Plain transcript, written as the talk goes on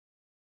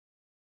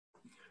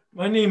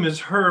My name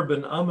is Herb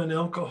and I'm an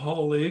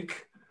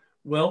alcoholic.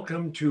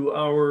 Welcome to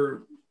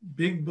our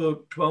Big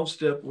Book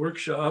 12-step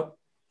workshop.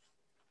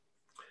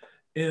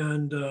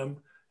 And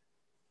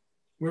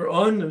we're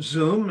on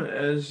Zoom,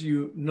 as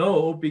you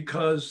know,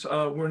 because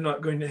we're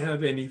not going to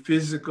have any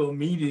physical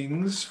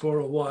meetings for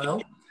a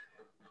while.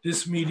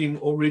 This meeting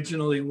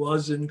originally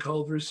was in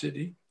Culver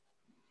City.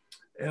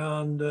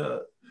 And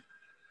the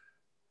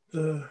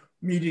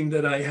meeting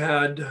that I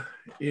had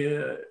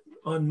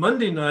on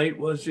Monday night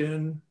was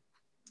in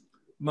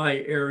my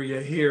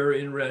area here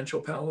in Rancho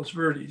Palos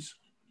Verdes.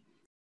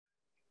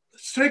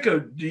 Let's take a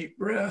deep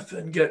breath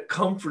and get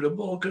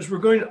comfortable because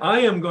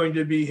I am going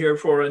to be here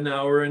for an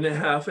hour and a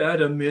half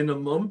at a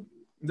minimum.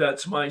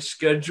 That's my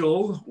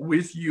schedule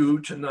with you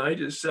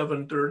tonight is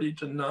 7:30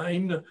 to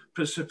 9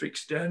 Pacific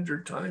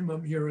Standard Time.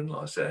 I'm here in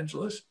Los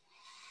Angeles.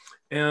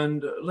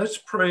 And let's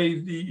pray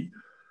the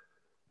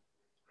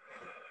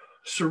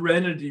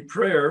serenity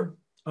prayer,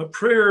 a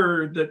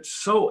prayer that's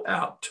so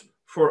apt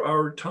for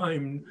our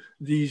time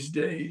these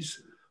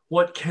days.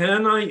 What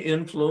can I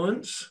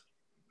influence?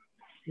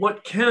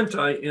 What can't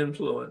I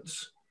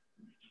influence?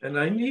 And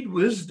I need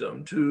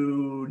wisdom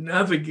to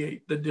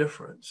navigate the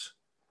difference.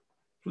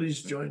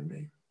 Please join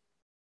me.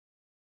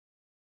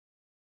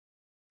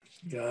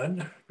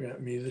 God,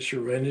 grant me the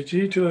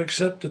serenity to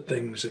accept the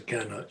things that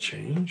cannot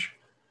change,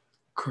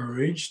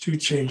 courage to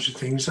change the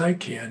things I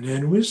can,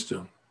 and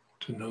wisdom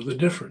to know the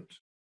difference.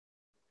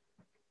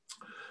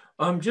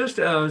 Just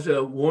as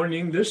a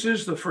warning, this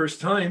is the first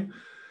time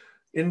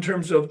in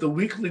terms of the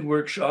weekly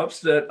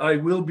workshops that I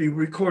will be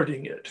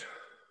recording it.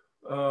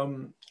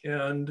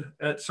 And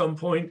at some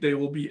point they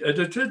will be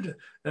edited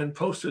and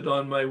posted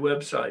on my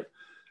website,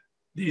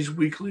 these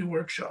weekly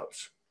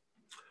workshops.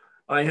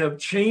 I have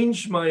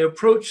changed my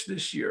approach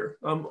this year.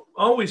 I'm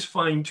always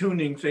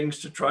fine-tuning things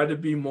to try to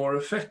be more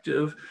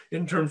effective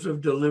in terms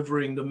of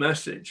delivering the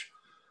message.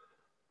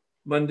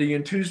 Monday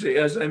and Tuesday,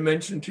 as I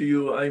mentioned to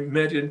you, I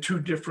met in two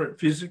different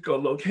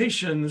physical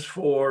locations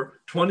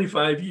for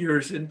 25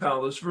 years in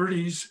Palos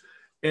Verdes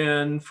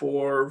and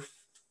for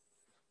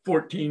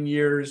 14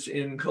 years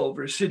in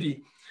Culver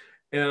City.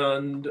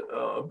 And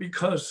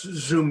because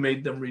Zoom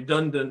made them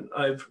redundant,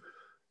 I've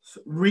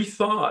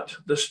rethought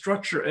the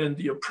structure and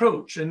the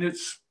approach. And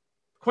it's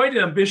quite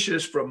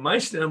ambitious from my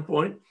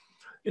standpoint.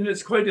 And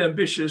it's quite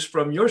ambitious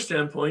from your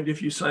standpoint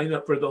if you sign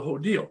up for the whole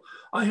deal.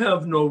 I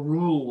have no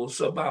rules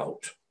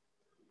about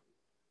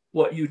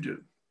what you do.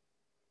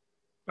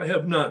 I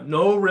have none,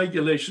 no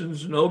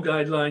regulations, no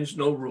guidelines,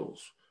 no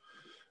rules.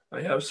 I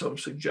have some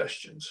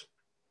suggestions.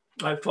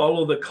 I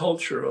follow the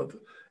culture of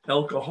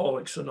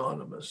Alcoholics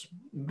Anonymous.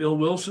 Bill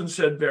Wilson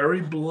said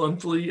very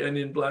bluntly and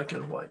in black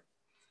and white,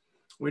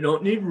 we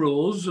don't need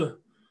rules,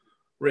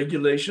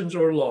 regulations,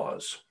 or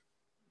laws.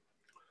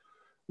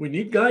 We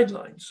need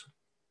guidelines.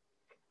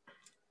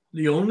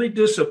 The only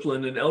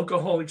discipline in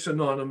Alcoholics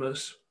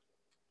Anonymous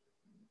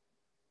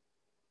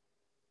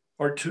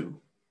are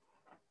two.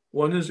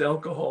 One is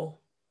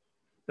alcohol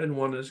and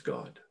one is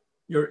God.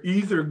 You're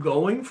either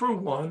going for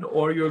one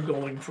or you're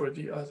going for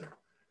the other.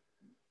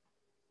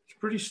 It's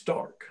pretty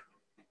stark.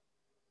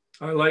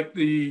 I like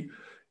the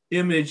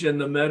image and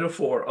the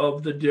metaphor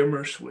of the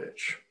dimmer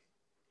switch.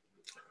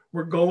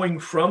 We're going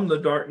from the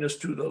darkness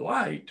to the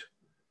light.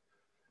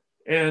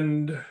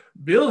 And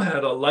Bill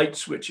had a light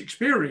switch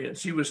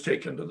experience. He was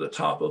taken to the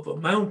top of a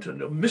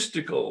mountain, a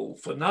mystical,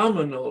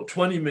 phenomenal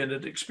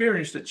 20-minute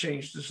experience that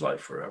changed his life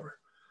forever.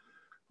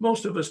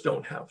 Most of us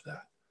don't have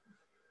that.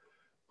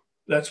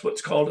 That's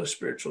what's called a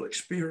spiritual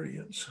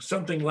experience,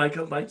 something like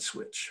a light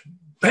switch.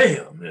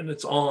 Bam, and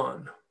it's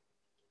on.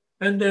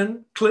 And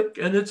then click,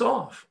 and it's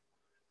off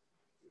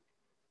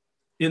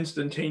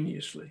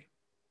instantaneously.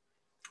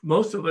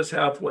 Most of us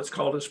have what's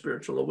called a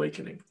spiritual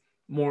awakening.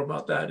 More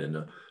about that in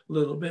a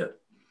little bit.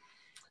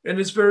 And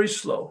it's very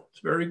slow. It's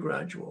very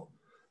gradual.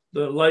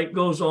 The light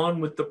goes on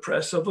with the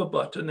press of a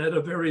button at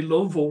a very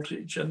low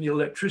voltage, and the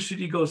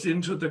electricity goes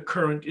into the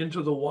current,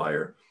 into the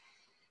wire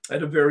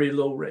at a very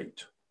low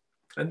rate.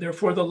 And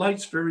therefore the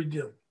light's very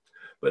dim.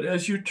 But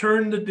as you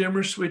turn the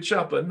dimmer switch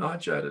up a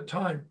notch at a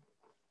time,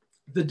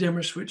 the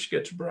dimmer switch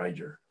gets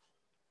brighter.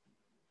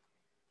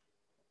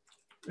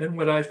 And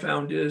what I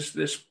found is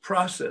this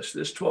process,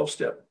 this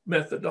 12-step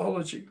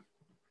methodology,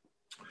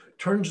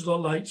 turns the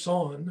lights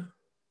on.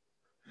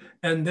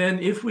 And then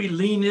if we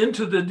lean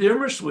into the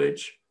dimmer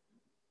switch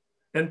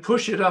and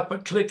push it up a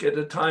click at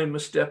a time, a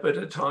step at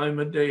a time,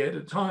 a day at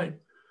a time,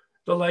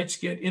 the lights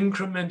get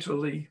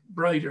incrementally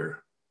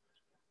brighter.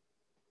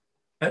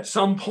 At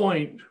some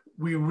point,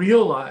 we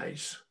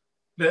realize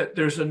that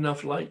there's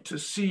enough light to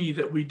see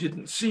that we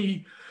didn't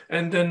see,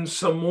 and then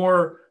some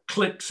more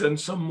clicks and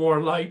some more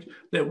light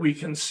that we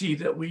can see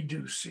that we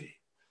do see.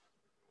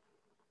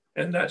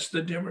 And that's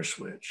the dimmer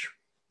switch.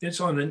 It's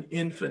on an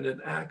infinite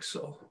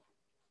axle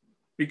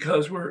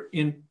because we're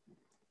in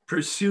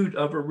pursuit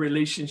of a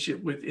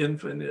relationship with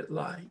infinite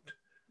light.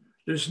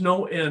 There's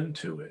no end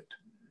to it.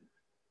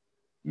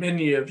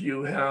 Many of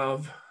you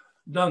have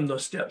done the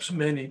steps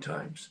many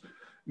times.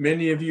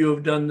 Many of you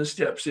have done the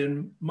steps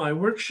in my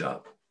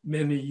workshop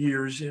many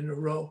years in a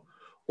row.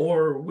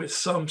 or with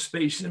some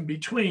space in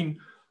between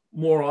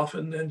more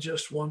often than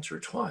just once or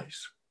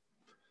twice.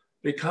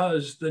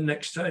 Because the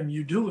next time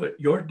you do it,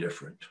 you're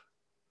different.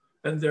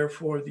 And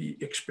therefore the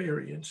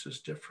experience is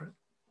different.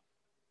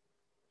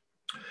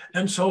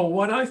 And so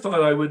what I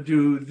thought I would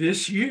do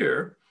this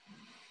year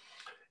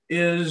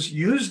is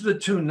use the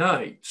 2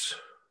 nights,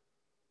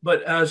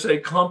 but as a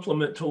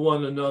complement to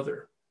one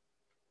another.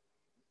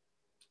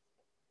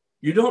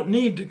 You don't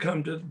need to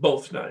come to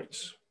both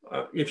nights.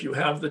 If you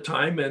have the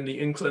time and the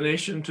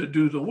inclination to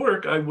do the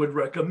work, I would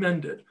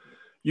recommend it.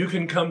 You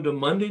can come to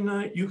Monday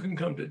night, you can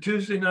come to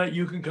Tuesday night,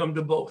 you can come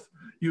to both.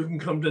 You can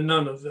come to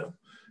none of them.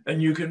 And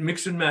you can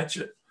mix and match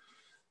it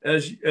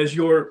as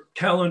your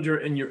calendar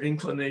and your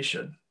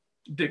inclination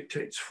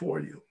dictates for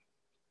you.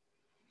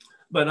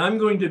 But I'm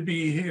going to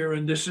be here,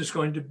 and this is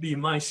going to be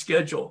my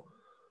schedule.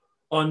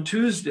 On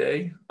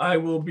Tuesday, I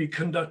will be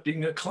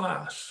conducting a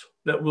class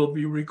that will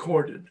be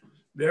recorded.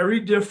 Very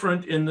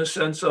different in the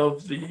sense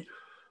of the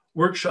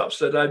workshops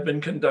that I've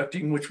been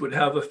conducting, which would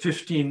have a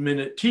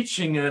 15-minute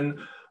teaching and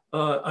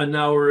an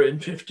hour and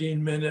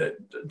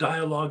 15-minute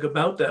dialogue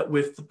about that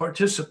with the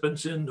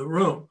participants in the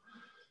room.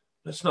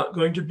 That's not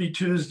going to be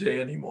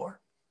Tuesday anymore.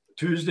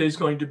 Tuesday is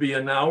going to be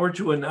an hour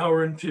to an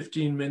hour and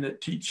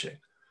 15-minute teaching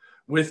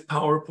with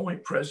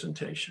PowerPoint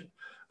presentation.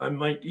 I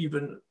might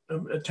even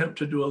attempt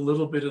to do a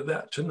little bit of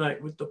that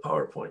tonight with the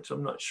PowerPoints.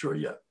 I'm not sure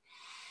yet.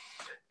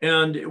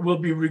 And it will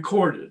be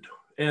recorded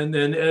and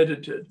then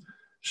edited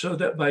so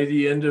that by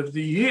the end of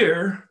the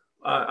year,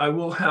 I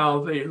will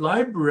have a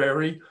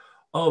library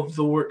of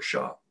the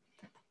workshop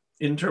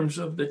in terms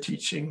of the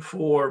teaching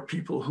for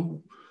people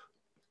who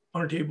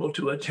aren't able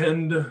to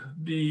attend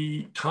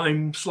the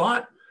time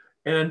slot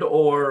and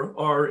or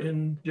are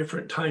in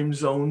different time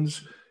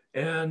zones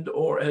and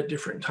or at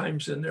different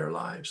times in their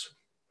lives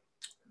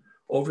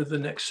over the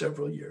next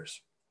several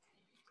years.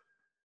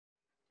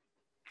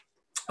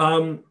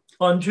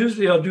 On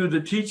Tuesday, I'll do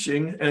the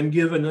teaching and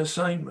give an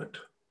assignment.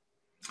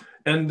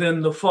 And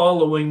then the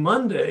following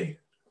Monday,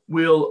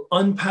 we'll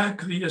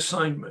unpack the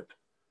assignment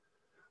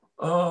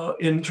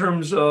in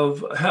terms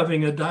of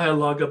having a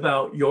dialogue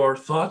about your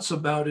thoughts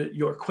about it,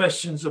 your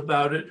questions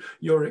about it,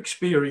 your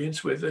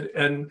experience with it,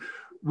 and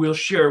we'll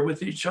share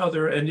with each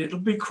other, and it'll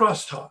be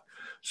crosstalk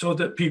so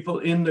that people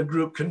in the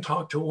group can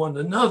talk to one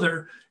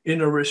another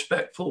in a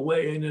respectful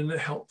way and in a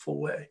helpful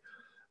way.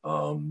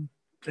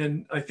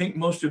 And I think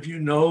most of you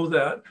know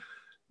that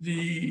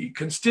the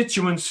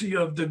constituency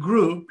of the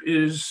group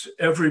is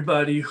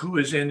everybody who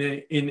is in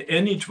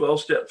any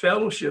 12-step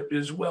fellowship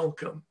is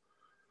welcome.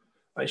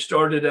 I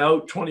started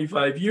out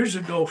 25 years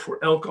ago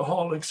for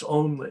alcoholics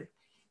only.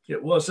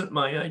 It wasn't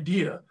my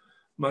idea.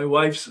 My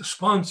wife's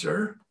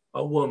sponsor,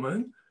 a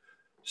woman,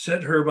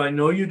 said, Herb, I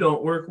know you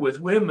don't work with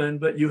women,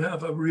 but you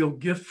have a real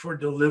gift for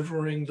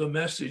delivering the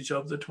message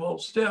of the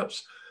 12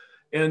 steps.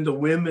 And the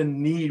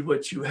women need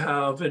what you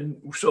have. And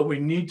so we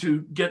need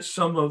to get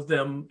some of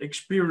them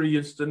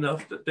experienced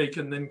enough that they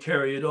can then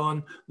carry it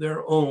on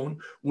their own.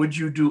 Would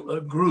you do a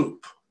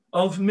group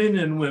of men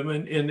and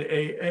women in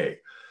AA?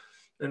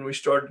 And we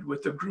started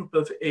with a group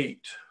of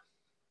 8.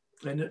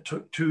 And it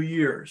took 2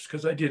 years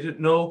because I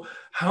didn't know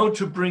how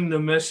to bring the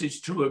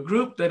message to a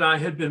group that I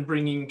had been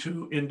bringing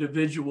to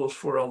individuals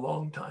for a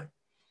long time.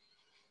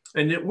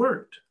 And it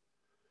worked.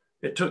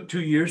 It took 2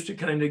 years to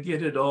kind of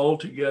get it all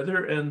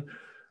together. And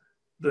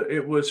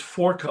it was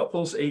 4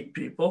 couples, 8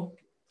 people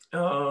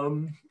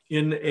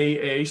in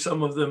AA,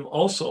 some of them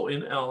also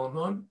in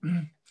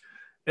Al-Anon.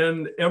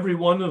 And every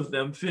one of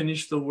them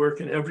finished the work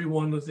and every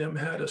one of them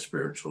had a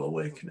spiritual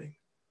awakening.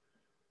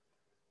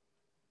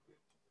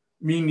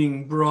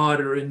 Meaning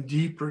broader and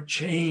deeper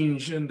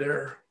change in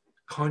their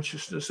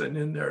consciousness and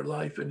in their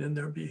life and in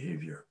their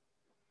behavior.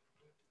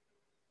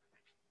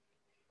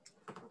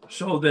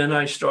 So then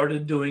I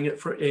started doing it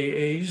for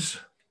AAs.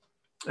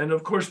 And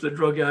of course, the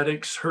drug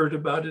addicts heard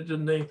about it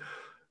and they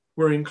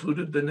were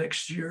included the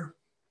next year.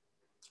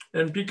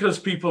 And because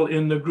people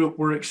in the group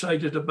were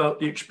excited about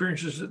the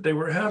experiences that they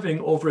were having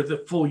over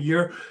the full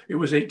year, it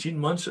was 18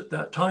 months at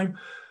that time,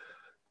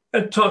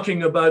 and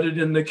talking about it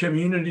in the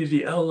community,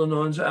 the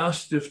Al-Anons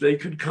asked if they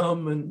could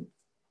come and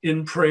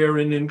in prayer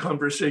and in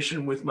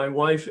conversation with my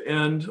wife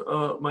and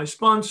my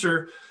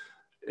sponsor.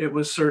 It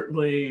was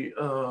certainly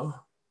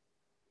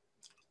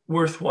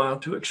worthwhile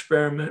to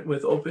experiment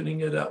with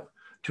opening it up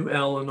to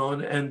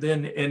Al-Anon and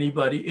then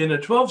anybody in a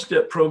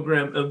 12-step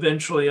program.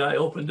 Eventually, I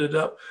opened it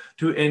up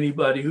to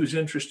anybody who's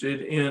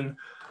interested in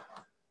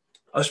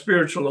a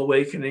spiritual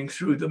awakening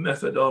through the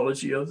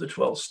methodology of the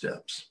 12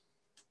 steps.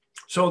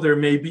 So there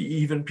may be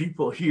even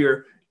people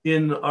here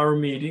in our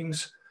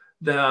meetings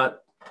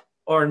that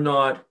are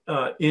not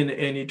in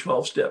any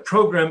 12-step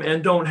program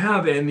and don't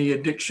have any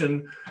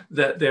addiction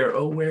that they're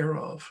aware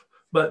of,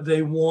 but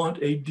they want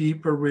a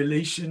deeper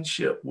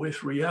relationship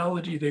with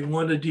reality. They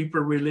want a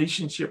deeper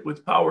relationship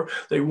with power.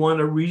 They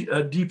want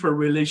a deeper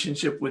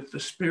relationship with the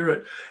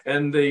spirit,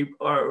 and they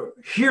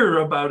hear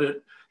about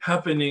it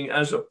happening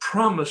as a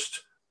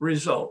promised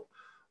result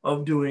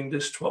of doing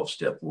this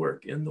 12-step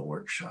work in the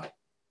workshop.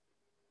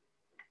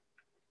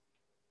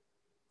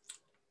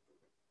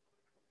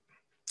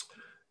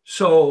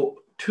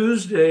 So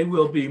Tuesday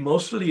will be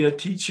mostly a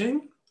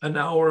teaching, an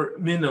hour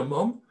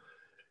minimum,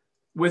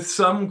 with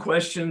some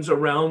questions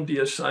around the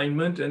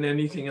assignment and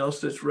anything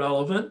else that's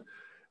relevant.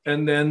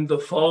 And then the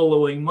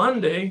following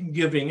Monday,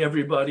 giving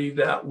everybody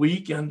that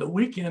week and the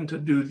weekend to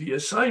do the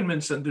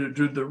assignments and to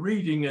do the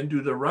reading and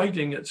do the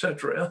writing,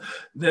 etc.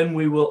 Then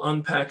we will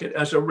unpack it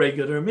as a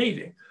regular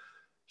meeting.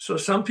 So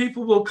some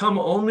people will come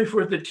only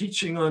for the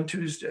teaching on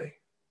Tuesday,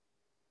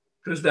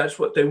 because that's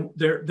what they're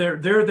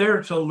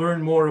there to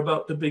learn more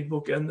about the big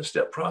book and the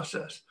step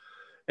process.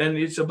 And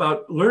it's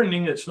about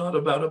learning. It's not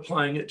about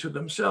applying it to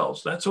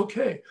themselves. That's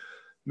okay.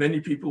 Many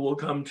people will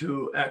come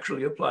to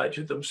actually apply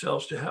to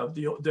themselves to have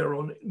their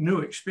own new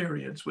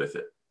experience with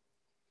it.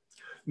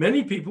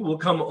 Many people will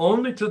come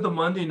only to the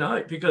Monday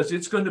night because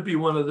it's going to be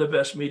one of the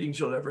best meetings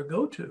you'll ever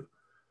go to,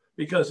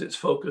 because it's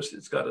focused,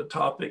 it's got a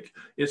topic,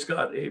 it's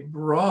got a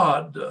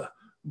broad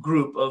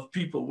group of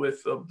people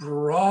with a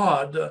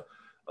broad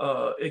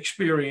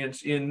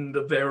experience in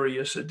the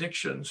various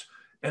addictions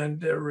and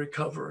their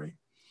recovery.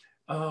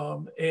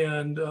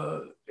 And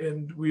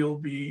we'll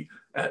be,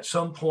 at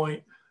some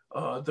point,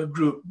 the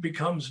group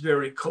becomes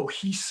very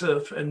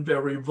cohesive and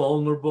very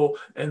vulnerable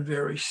and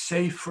very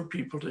safe for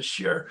people to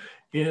share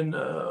in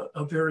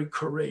a very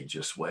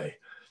courageous way,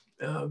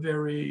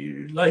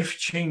 very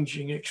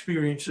life-changing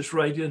experiences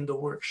right in the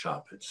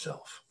workshop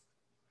itself.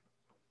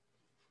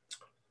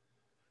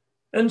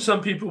 And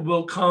some people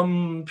will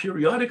come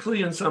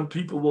periodically, and some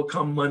people will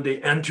come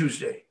Monday and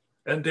Tuesday,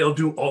 and they'll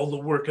do all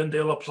the work and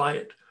they'll apply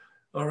it.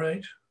 All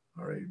right.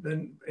 All right.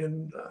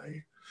 And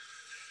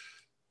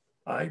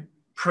I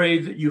pray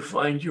that you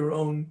find your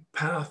own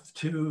path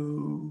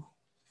to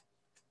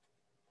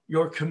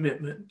your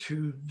commitment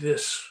to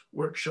this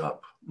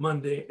workshop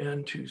Monday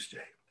and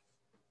Tuesday.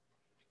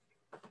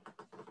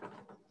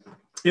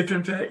 If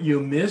in fact you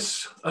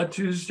miss a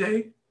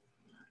Tuesday,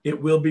 it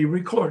will be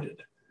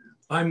recorded.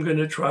 I'm going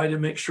to try to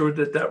make sure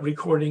that that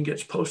recording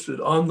gets posted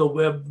on the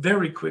web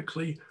very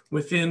quickly,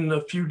 within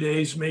a few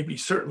days, maybe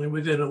certainly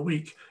within a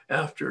week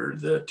after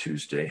the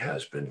Tuesday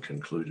has been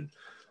concluded.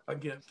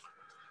 Again,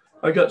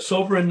 I got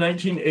sober in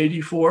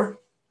 1984,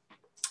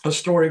 a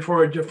story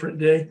for a different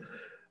day,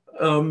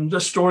 the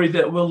story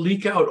that will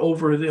leak out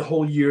over the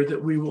whole year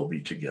that we will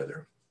be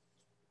together.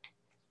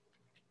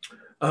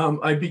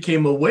 I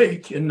became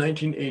awake in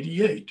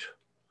 1988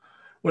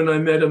 when I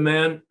met a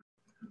man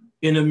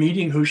in a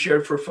meeting who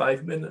shared for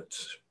 5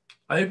 minutes.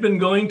 I have been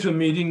going to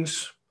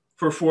meetings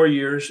for 4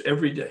 years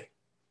every day.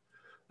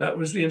 That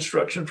was the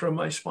instruction from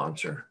my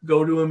sponsor.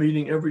 Go to a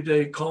meeting every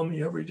day, call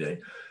me every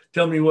day.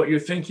 Tell me what you're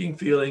thinking,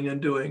 feeling, and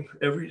doing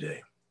every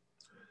day.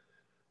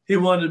 He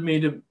wanted me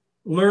to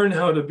learn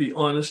how to be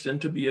honest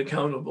and to be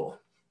accountable.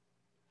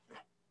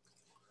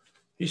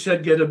 He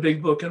said, get a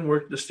big book and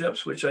work the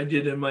steps, which I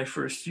did in my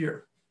first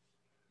year,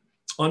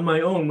 on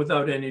my own,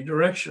 without any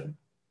direction.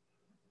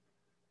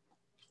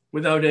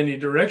 Without any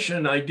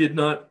direction, I did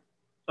not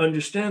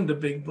understand the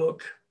big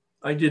book.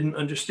 I didn't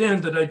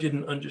understand that I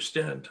didn't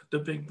understand the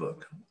big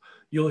book.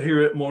 You'll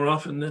hear it more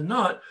often than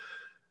not.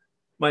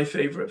 My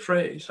favorite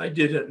phrase, I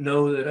didn't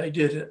know that I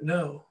didn't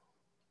know,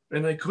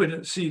 and I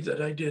couldn't see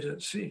that I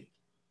didn't see.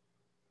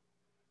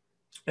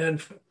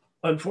 And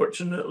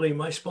unfortunately,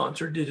 my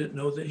sponsor didn't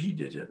know that he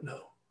didn't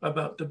know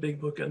about the big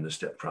book and the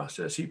step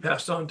process. He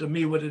passed on to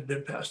me what had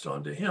been passed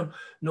on to him,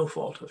 no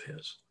fault of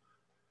his.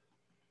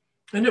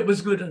 And it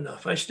was good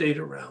enough. I stayed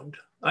around.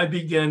 I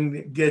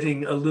began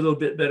getting a little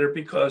bit better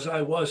because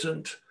I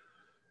wasn't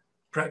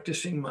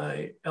practicing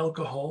my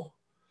alcohol.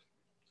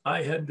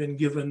 I had been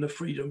given the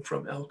freedom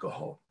from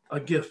alcohol,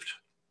 a gift.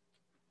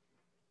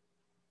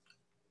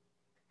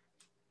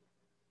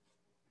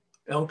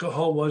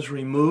 Alcohol was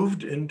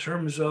removed in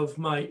terms of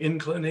my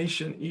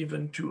inclination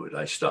even to it.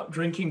 I stopped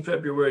drinking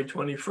February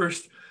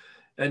 21st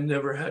and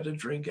never had a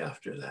drink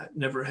after that,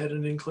 never had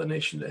an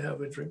inclination to have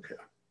a drink.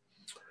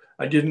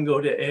 I didn't go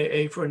to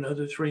AA for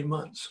another 3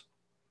 months.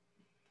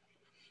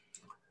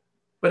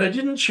 But I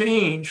didn't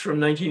change from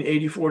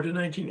 1984 to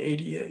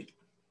 1988.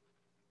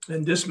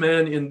 And this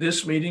man in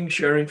this meeting,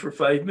 sharing for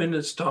 5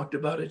 minutes, talked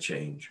about a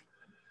change.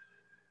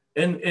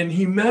 And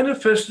he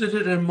manifested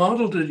it and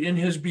modeled it in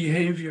his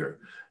behavior.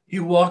 He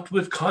walked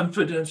with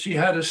confidence. He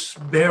had a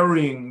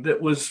bearing that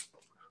was,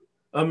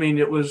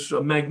 it was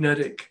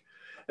magnetic.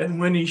 And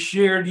when he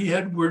shared, he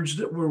had words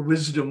that were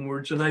wisdom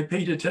words. And I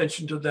paid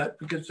attention to that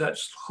because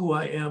that's who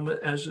I am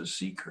as a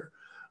seeker.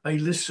 I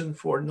listen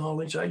for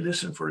knowledge. I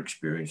listen for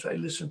experience. I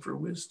listen for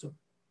wisdom.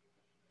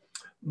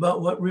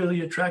 But what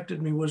really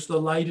attracted me was the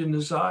light in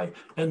his eye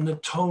and the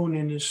tone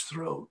in his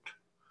throat.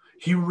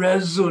 He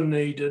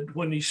resonated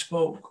when he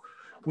spoke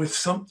with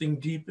something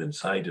deep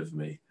inside of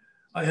me.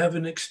 I have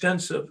an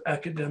extensive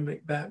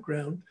academic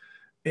background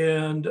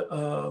and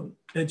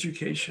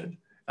education.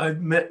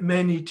 I've met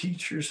many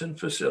teachers and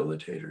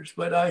facilitators,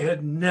 but I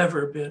had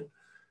never been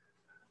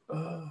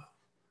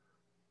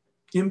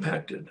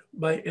impacted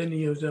by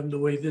any of them the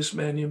way this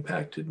man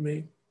impacted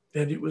me.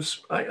 And it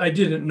was, I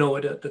didn't know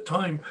it at the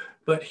time,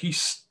 but he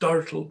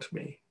startled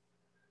me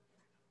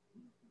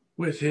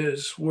with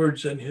his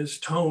words and his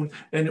tone.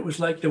 And it was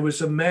like there was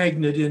a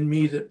magnet in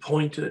me that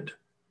pointed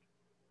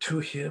to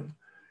him.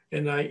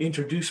 And I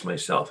introduced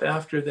myself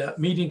after that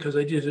meeting because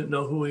I didn't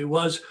know who he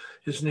was.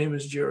 His name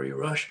is Jerry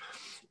Rush.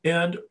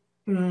 And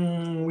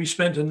we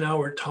spent an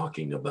hour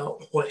talking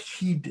about what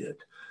he did.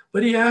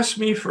 But he asked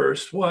me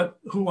first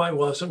who I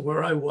was and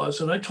where I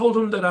was. And I told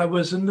him that I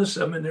was in the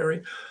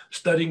seminary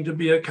studying to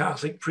be a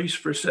Catholic priest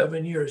for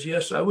 7 years.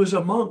 Yes, I was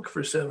a monk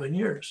for 7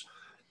 years,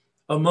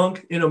 a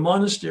monk in a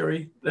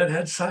monastery that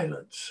had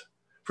silence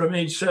from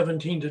age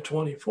 17 to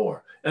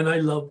 24. And I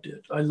loved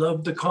it. I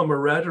loved the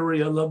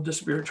camaraderie. I loved the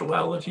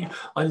spirituality.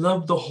 I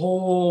loved the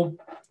whole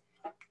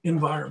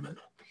environment.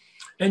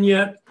 And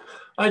yet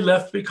I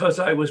left because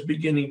I was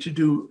beginning to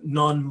do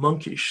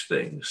non-monkish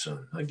things.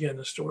 Again,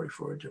 a story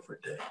for a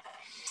different day.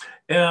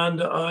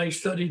 And I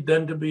studied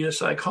then to be a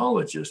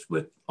psychologist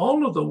with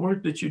all of the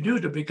work that you do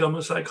to become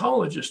a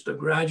psychologist, the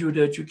graduate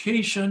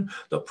education,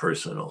 the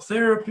personal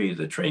therapy,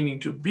 the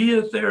training to be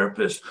a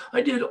therapist.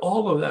 I did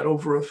all of that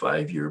over a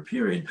 5-year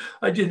period.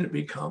 I didn't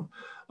become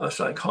a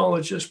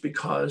psychologist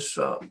because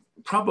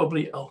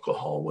probably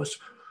alcohol was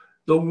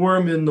the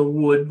worm in the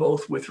wood,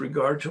 both with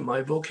regard to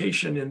my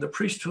vocation in the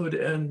priesthood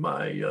and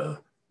my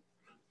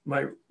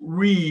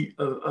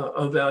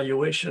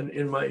re-evaluation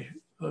in my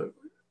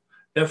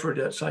effort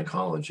at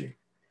psychology.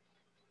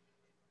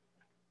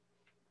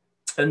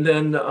 And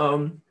then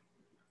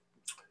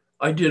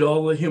I did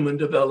all the human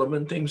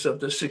development things of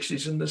the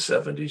 60s and the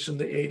 70s and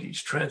the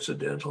 80s,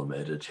 transcendental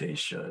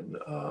meditation,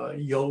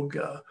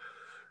 yoga,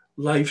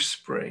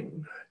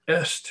 LifeSpring,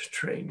 EST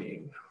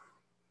training,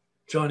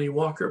 Johnny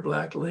Walker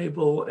Black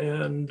Label,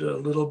 and a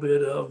little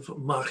bit of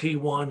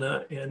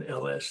marijuana and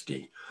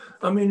LSD.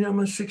 I mean, I'm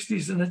a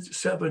 60s and a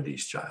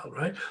 70s child,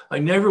 right? I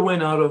never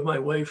went out of my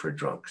way for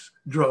drugs.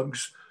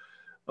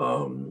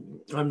 I'm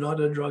not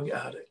a drug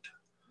addict,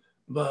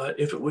 but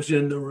if it was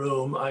in the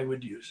room, I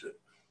would use it.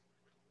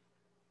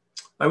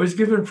 I was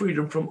given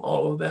freedom from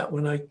all of that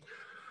when I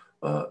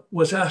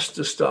was asked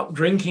to stop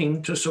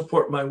drinking to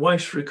support my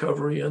wife's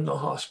recovery in the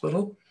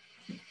hospital.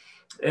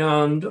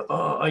 And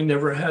I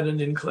never had an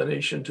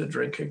inclination to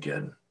drink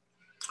again.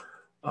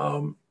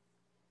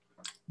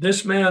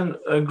 This man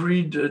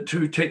agreed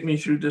to take me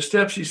through the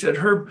steps. He said,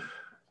 Herb,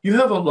 you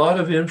have a lot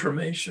of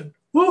information.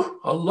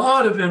 Woo, a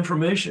lot of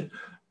information,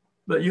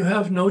 but you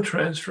have no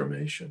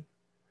transformation.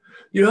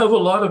 You have a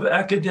lot of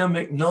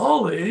academic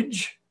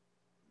knowledge,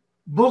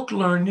 book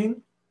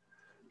learning,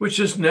 which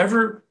has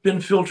never been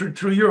filtered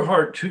through your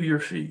heart to your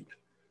feet.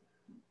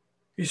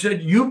 He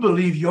said, you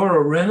believe you're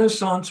a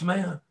Renaissance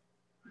man.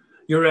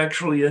 You're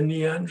actually a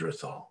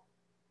Neanderthal.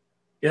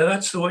 Yeah,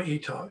 that's the way he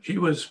talked. He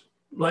was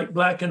like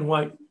Black and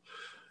White.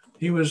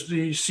 He was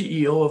the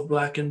CEO of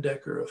Black &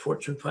 Decker, a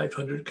Fortune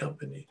 500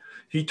 company.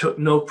 He took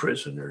no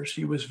prisoners.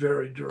 He was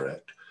very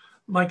direct.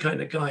 My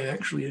kind of guy,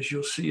 actually, as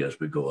you'll see as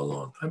we go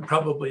along. I'm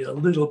probably a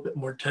little bit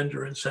more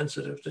tender and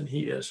sensitive than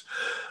he is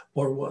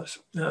or was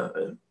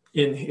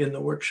in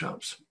the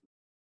workshops.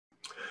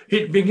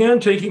 He began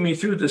taking me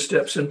through the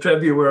steps in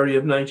February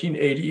of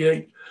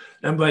 1988.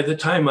 And by the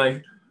time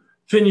I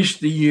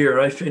finished the year,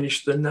 I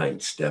finished the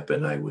 9th step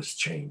and I was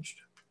changed.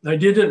 I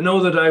didn't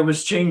know that I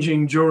was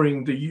changing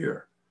during the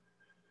year,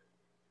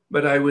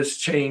 but I was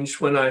changed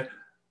when I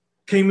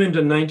came into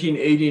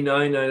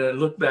 1989 and I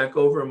looked back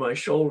over my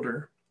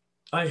shoulder.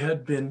 I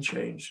had been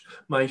changed.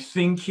 My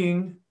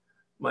thinking,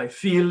 my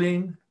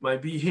feeling, my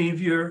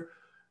behavior,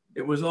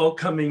 it was all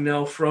coming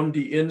now from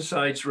the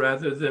insides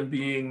rather than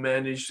being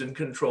managed and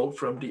controlled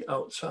from the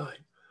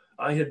outside.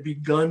 I had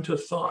begun to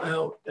thaw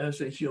out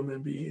as a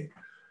human being.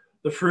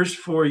 The first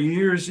 4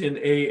 years in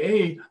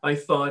AA, I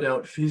thawed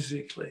out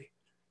physically.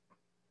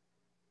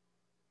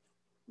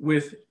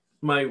 With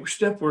my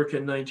step work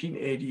in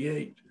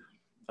 1988,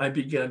 I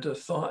began to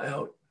thaw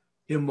out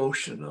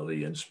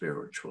emotionally and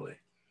spiritually.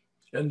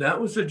 And that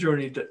was a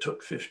journey that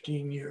took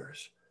 15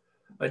 years.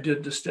 I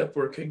did the step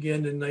work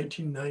again in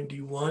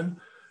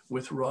 1991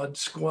 with Rod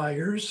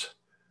Squires,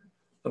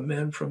 a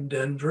man from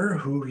Denver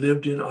who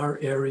lived in our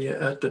area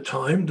at the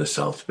time, the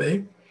South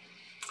Bay.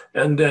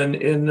 And then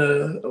in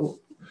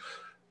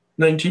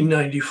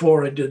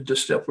 1994, I did the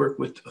step work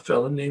with a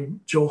fellow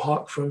named Joe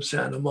Hawk from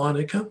Santa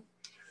Monica.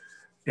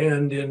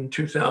 And in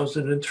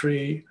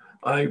 2003,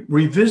 I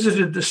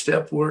revisited the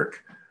step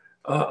work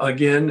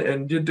again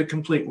and did the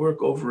complete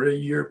work over a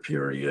year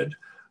period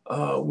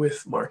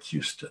with Mark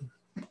Houston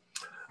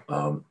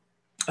out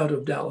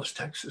of Dallas,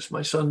 Texas.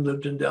 My son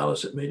lived in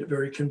Dallas. It made it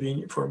very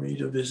convenient for me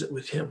to visit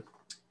with him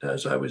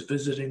as I was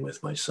visiting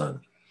with my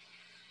son.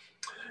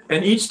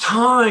 And each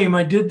time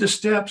I did the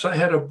steps, I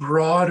had a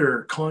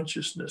broader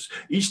consciousness.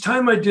 Each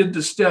time I did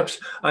the steps,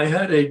 I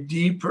had a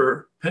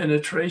deeper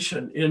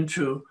penetration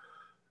into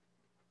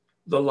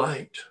the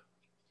light,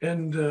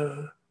 and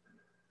the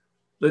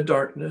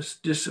darkness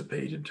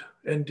dissipated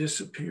and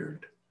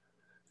disappeared,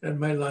 and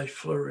my life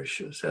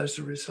flourishes as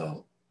a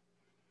result.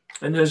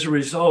 And as a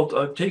result,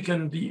 I've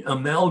taken the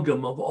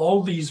amalgam of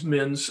all these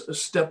men's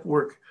step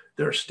work,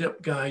 their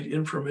step guide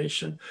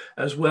information,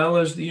 as well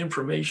as the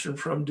information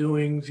from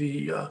doing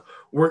the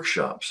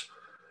workshops.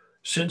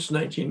 since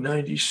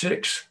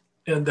 1996.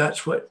 And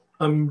that's what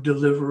I'm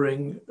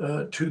delivering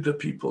to the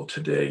people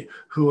today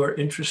who are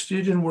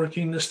interested in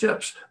working the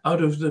steps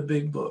out of the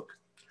big book.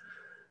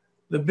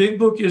 The big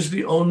book is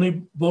the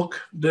only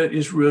book that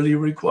is really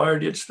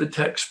required. It's the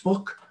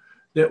textbook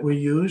that we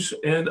use,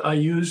 and I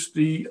use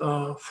the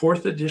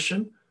fourth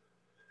edition.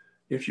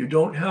 If you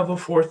don't have a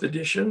fourth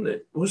edition,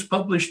 it was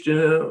published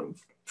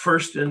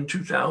first in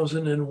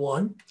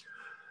 2001.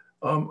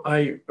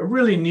 I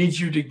really need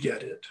you to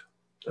get it,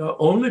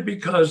 only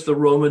because the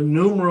Roman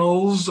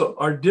numerals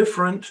are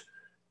different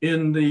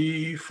in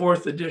the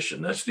fourth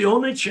edition. That's the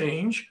only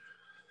change.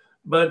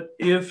 But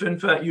if, in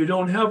fact, you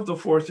don't have the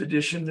fourth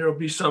edition, there'll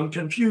be some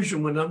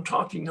confusion when I'm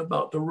talking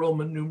about the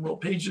Roman numeral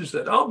pages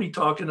that I'll be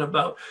talking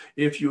about.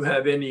 If you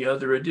have any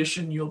other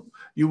edition, you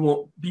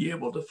won't be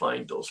able to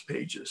find those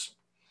pages.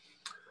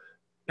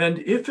 And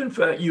if, in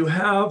fact, you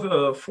have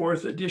a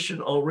fourth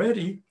edition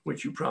already,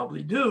 which you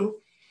probably do,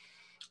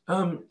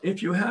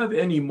 if you have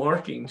any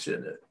markings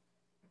in it,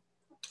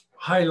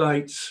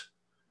 highlights,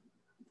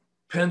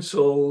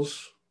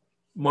 pencils,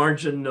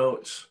 margin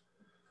notes,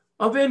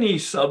 of any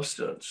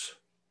substance,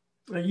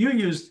 you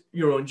use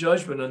your own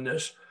judgment on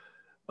this,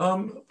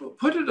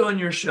 put it on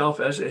your shelf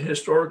as a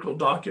historical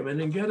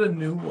document and get a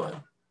new one.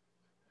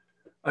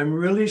 I'm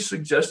really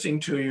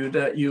suggesting to you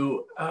that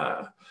you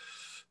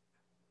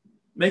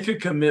make a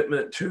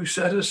commitment to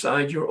set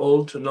aside your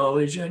old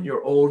knowledge and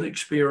your old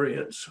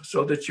experience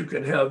so that you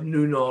can have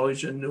new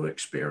knowledge and new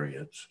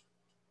experience.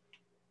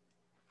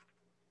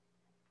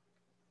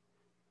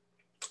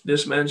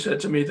 This man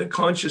said to me, the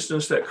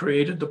consciousness that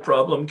created the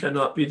problem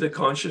cannot be the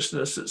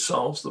consciousness that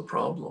solves the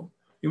problem.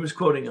 He was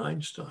quoting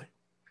Einstein.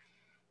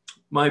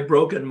 My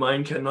broken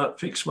mind cannot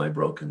fix my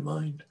broken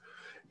mind.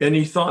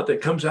 Any thought that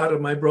comes out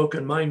of my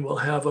broken mind will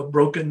have a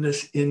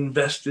brokenness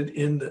invested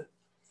in it,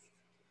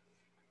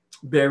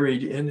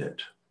 buried in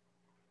it.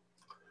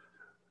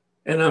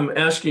 And I'm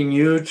asking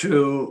you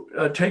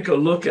to take a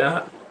look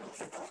at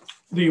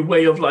the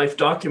Way of Life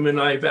document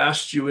I've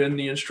asked you in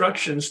the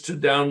instructions to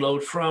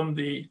download from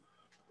the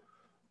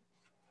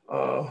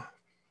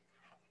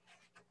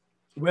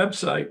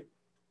website.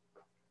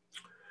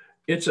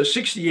 It's a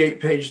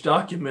 68-page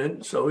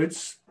document, so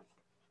it's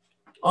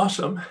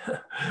awesome.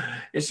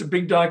 It's a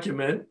big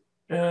document,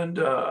 and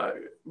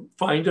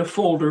find a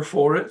folder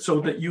for it so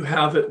that you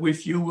have it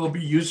with you. We'll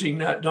be using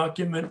that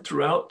document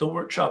throughout the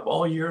workshop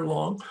all year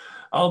long.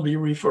 I'll be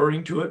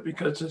referring to it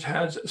because it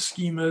has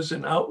schemas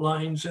and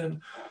outlines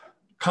and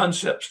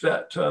concepts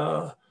that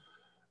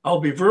I'll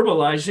be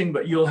verbalizing,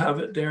 but you'll have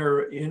it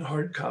there in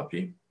hard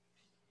copy.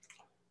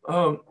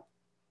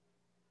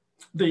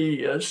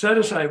 The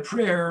set-aside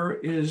prayer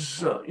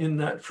is in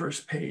that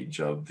first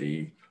page of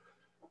the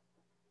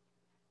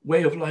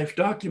Way of Life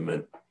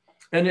document,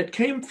 and it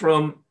came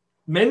from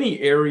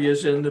many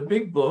areas in the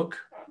big book.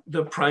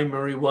 The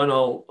primary one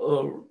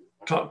I'll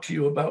talk to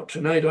you about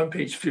tonight on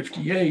page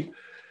 58.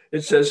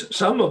 It says,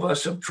 some of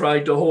us have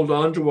tried to hold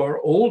on to our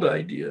old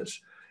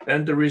ideas,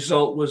 and the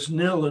result was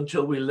nil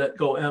until we let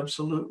go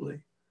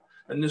absolutely.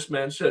 And this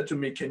man said to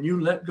me, can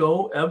you let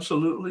go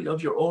absolutely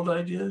of your old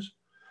ideas?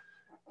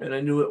 And I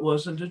knew it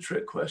wasn't a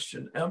trick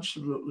question.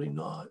 Absolutely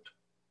not.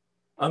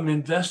 I'm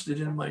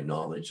invested in my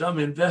knowledge. I'm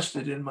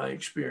invested in my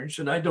experience.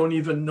 And I don't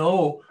even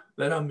know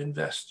that I'm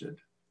invested.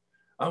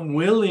 I'm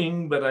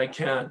willing, but I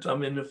can't.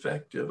 I'm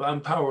ineffective.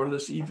 I'm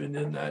powerless even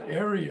in that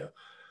area.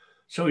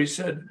 So he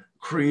said,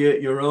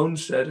 create your own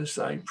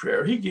set-aside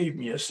prayer. He gave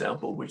me a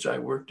sample, which I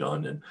worked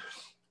on, and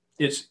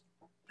it's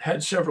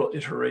had several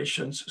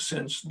iterations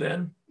since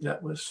then.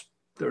 That was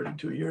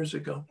 32 years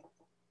ago.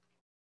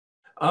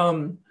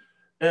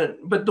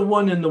 But the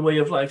one in the Way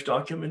of Life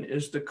document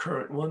is the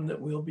current one that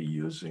we'll be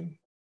using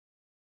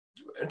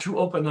to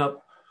open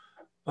up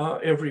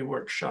every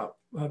workshop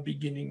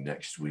beginning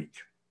next week.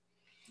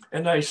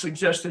 And I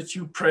suggest that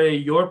you pray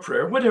your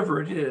prayer, whatever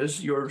it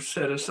is, your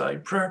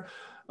set-aside prayer,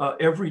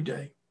 every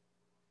day.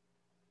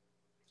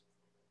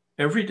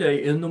 Every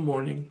day in the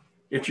morning.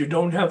 If you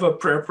don't have a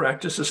prayer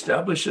practice,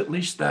 establish at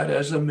least that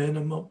as a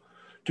minimum,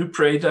 to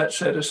pray that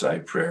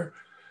set-aside prayer.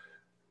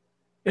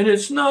 And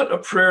it's not a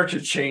prayer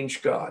to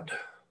change God.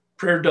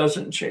 Prayer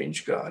doesn't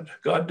change God.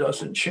 God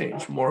doesn't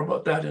change. More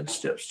about that in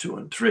steps 2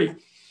 and 3.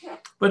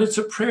 But it's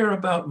a prayer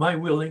about my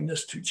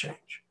willingness to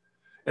change.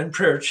 And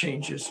prayer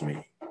changes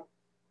me.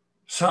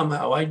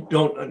 Somehow, I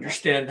don't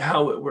understand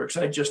how it works.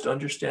 I just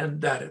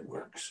understand that it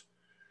works.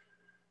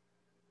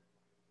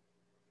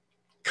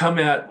 Come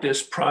at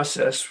this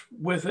process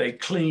with a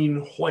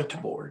clean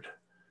whiteboard.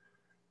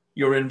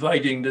 You're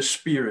inviting the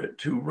Spirit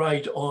to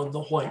write on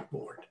the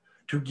whiteboard,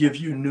 to give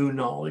you new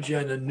knowledge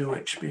and a new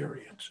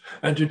experience,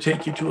 and to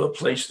take you to a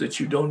place that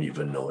you don't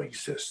even know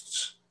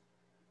exists.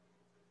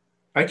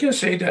 I can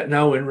say that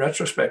now in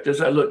retrospect as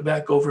I look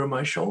back over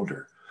my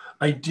shoulder.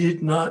 I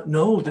did not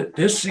know that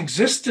this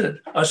existed,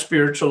 a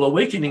spiritual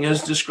awakening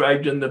as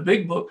described in the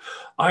big book.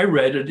 I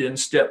read it in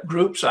step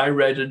groups. I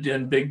read it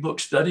in big book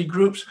study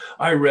groups.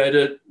 I read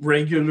it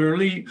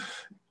regularly,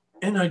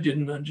 and I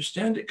didn't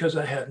understand it because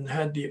I hadn't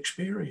had the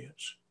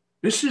experience.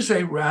 This is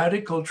a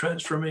radical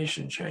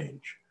transformation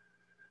change.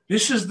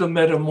 This is the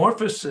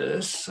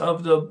metamorphosis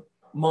of the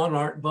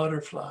monarch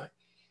butterfly.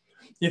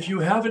 If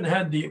you haven't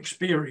had the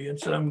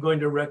experience, and I'm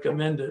going to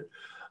recommend it,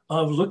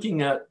 of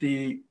looking at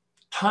the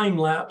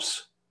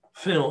time-lapse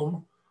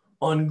film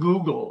on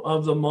Google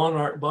of the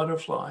monarch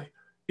butterfly,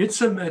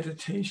 it's a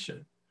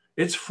meditation.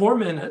 It's 4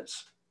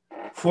 minutes,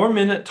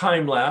 4-minute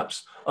time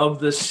lapse of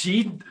the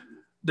seed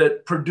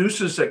that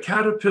produces a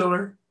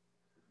caterpillar.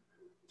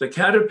 The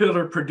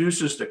caterpillar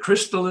produces the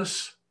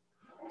chrysalis.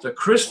 The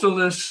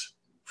chrysalis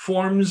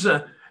forms,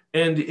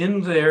 and in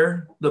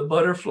there, the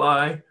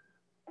butterfly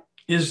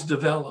is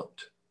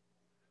developed.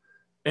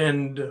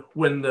 And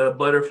when the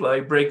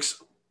butterfly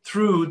breaks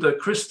through the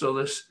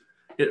chrysalis,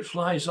 it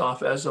flies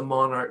off as a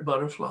monarch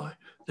butterfly.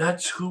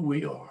 That's who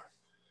we are.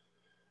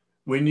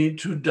 We need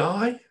to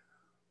die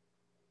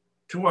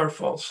to our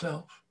false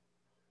self.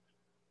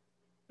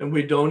 And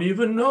we don't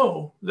even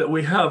know that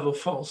we have a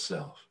false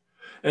self.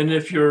 And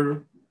if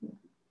you're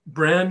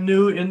brand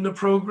new in the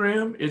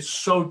program, it's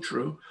so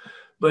true.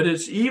 But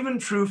it's even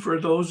true for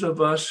those of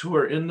us who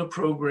are in the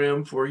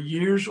program for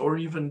years or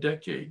even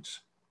decades.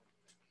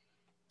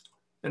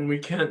 And we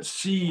can't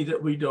see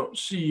that we don't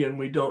see, and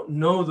we don't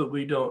know that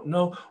we don't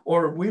know,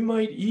 or we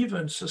might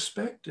even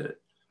suspect it,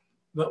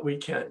 but we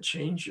can't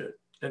change it.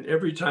 And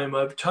every time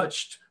I've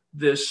touched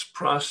this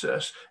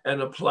process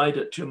and applied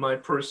it to my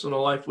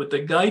personal life with the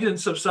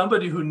guidance of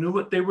somebody who knew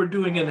what they were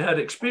doing and had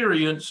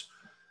experience,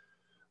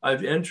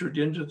 I've entered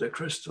into the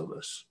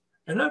chrysalis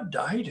and I've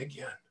died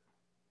again.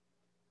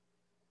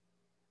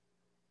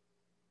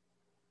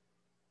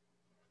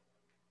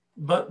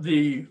 But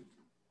the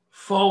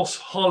false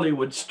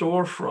Hollywood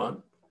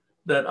storefront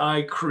that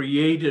I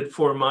created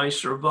for my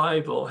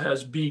survival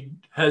has been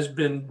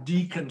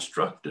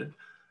deconstructed.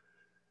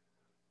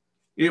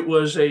 It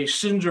was a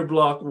cinder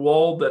block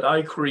wall that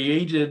I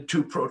created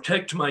to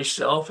protect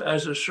myself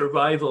as a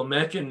survival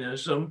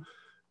mechanism,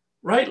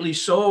 rightly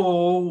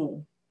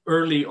so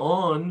early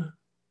on,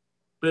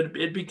 but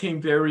it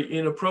became very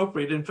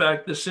inappropriate. In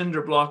fact, the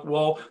cinder block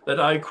wall that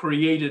I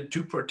created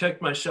to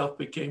protect myself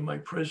became my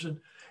prison,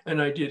 and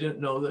I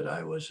didn't know that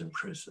I was in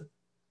prison.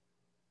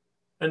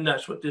 And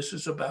that's what this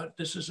is about.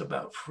 This is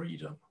about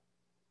freedom.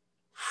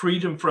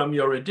 Freedom from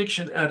your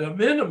addiction at a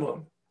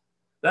minimum.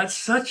 That's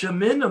such a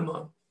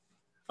minimum.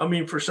 I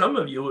mean, for some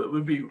of you, it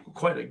would be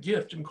quite a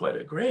gift and quite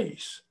a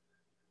grace.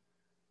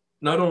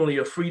 Not only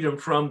a freedom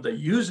from the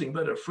using,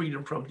 but a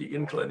freedom from the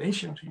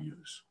inclination to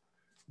use.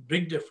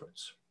 Big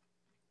difference.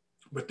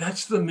 But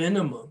that's the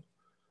minimum.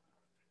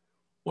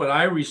 What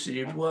I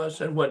received was,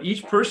 and what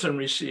each person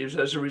receives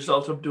as a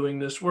result of doing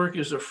this work,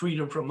 is a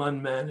freedom from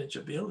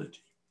unmanageability.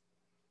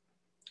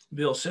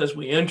 Bill says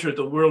we enter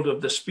the world of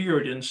the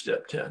spirit in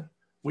step 10.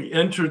 We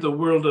enter the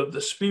world of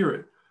the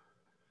spirit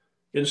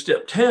in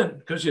step 10,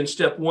 because in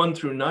step 1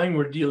 through 9,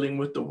 we're dealing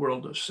with the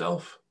world of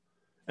self,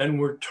 and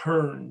we're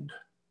turned.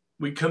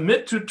 We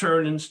commit to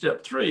turn in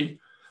step 3,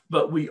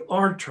 but we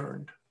are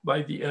turned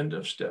by the end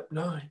of step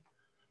 9.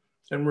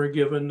 And we're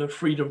given the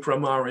freedom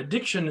from our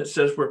addiction. It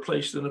says we're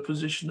placed in a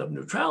position of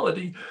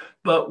neutrality,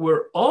 but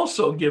we're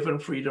also given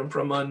freedom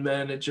from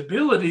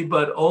unmanageability,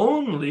 but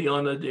only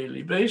on a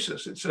daily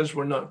basis. It says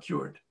we're not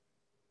cured.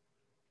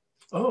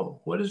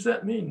 Oh, what does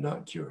that mean,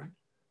 not cured?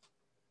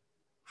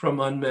 From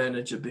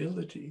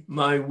unmanageability.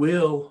 My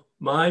will,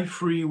 my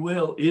free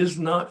will is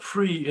not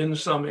free in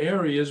some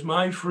areas.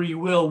 My free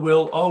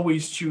will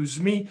always choose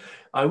me.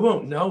 I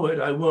won't know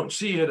it. I won't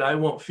see it. I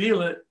won't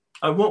feel it.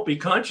 I won't be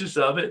conscious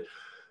of it.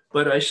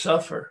 But I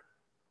suffer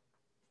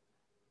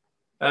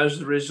as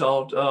the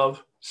result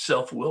of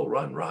self-will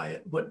run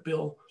riot, what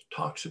Bill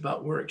talks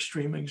about we're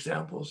extreme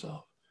examples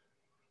of.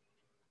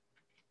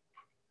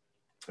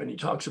 And he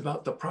talks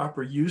about the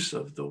proper use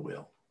of the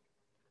will.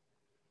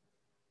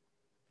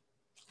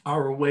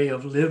 Our way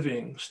of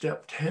living,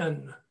 step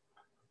 10,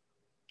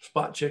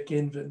 spot check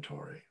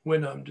inventory,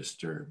 when I'm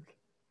disturbed.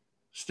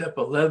 Step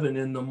 11,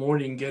 in the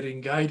morning,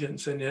 getting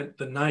guidance, and at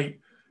the night,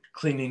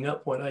 cleaning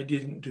up what I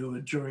didn't do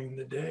during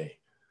the day.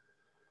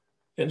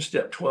 And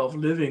step 12,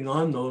 living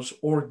on those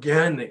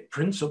organic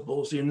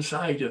principles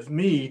inside of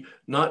me,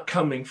 not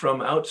coming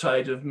from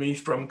outside of me,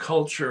 from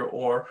culture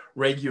or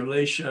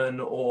regulation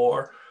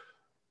or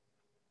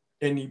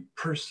any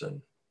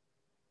person,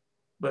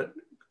 but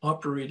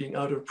operating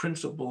out of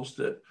principles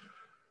that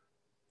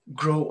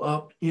grow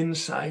up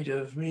inside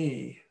of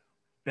me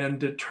and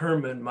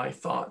determine my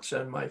thoughts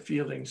and my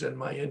feelings and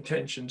my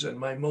intentions and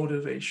my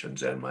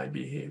motivations and my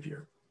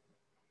behavior.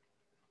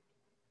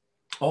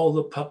 All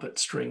the puppet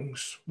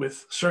strings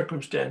with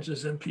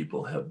circumstances and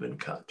people have been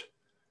cut.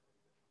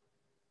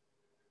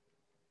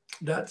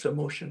 That's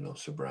emotional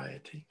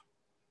sobriety.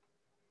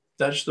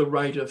 That's the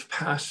rite of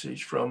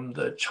passage from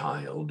the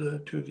child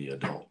to the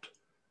adult.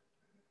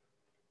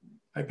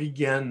 I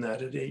began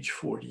that at age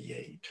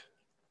 48.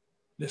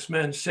 This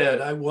man said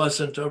I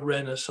wasn't a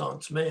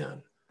Renaissance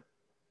man.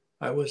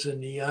 I was a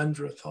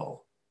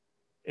Neanderthal.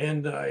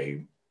 And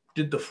I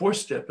did the 4th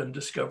step and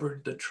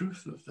discovered the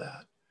truth of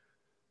that.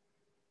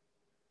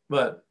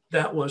 But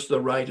that was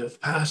the rite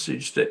of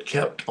passage that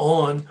kept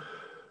on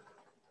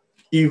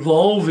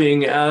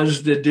evolving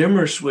as the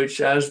dimmer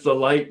switch, as the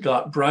light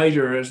got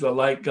brighter, as the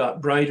light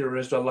got brighter,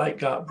 as the light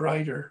got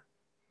brighter.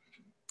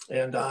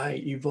 And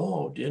I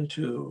evolved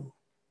into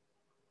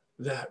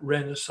that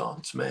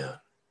Renaissance man.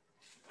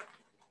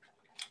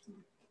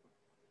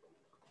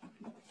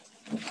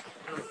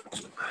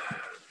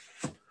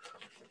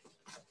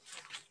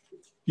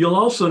 You'll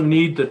also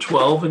need the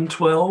 12 and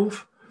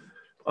 12.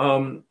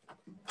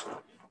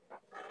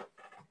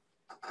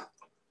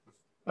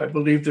 I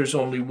believe there's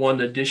only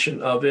one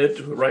edition of it.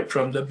 Right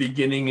from the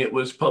beginning, it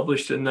was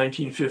published in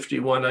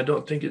 1951. I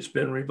don't think it's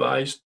been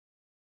revised.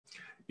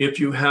 If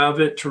you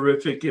have it,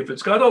 terrific. If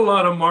it's got a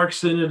lot of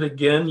marks in it,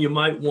 again, you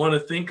might want to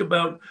think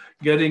about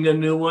getting a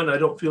new one. I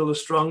don't feel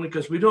as strongly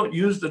because we don't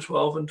use the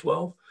 12 and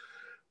 12.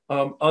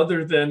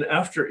 Other than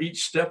after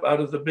each step out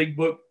of the big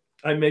book,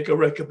 I make a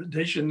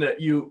recommendation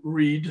that you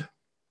read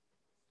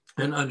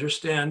and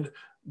understand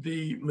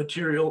the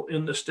material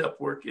in the step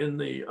work in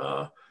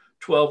the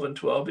 12 and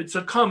 12. It's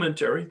a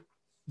commentary.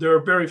 There are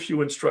very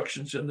few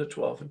instructions in the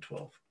 12 and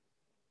 12.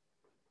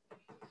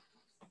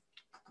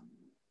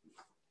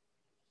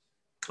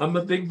 I'm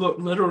a big book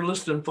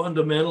literalist and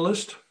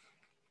fundamentalist,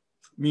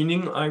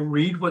 meaning I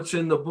read what's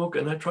in the book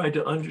and I try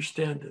to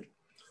understand it.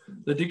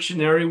 The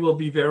dictionary will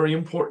be very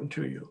important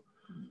to you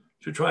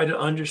to try to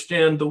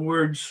understand the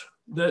words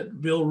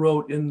that Bill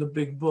wrote in the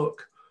big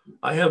book.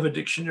 I have a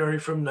dictionary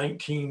from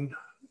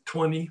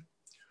 1920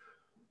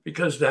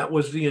 because that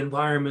was the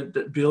environment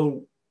that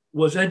Bill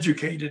was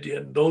educated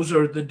in. Those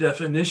are the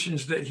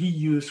definitions that he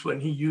used when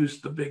he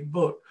used the big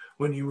book,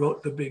 when he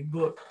wrote the big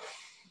book.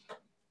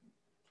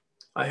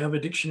 I have a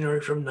dictionary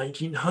from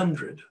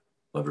 1900,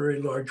 a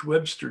very large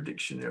Webster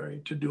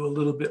dictionary to do a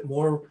little bit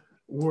more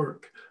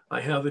work. I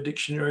have a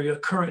dictionary, a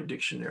current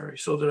dictionary,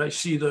 so that I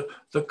see the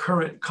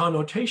current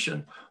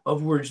connotation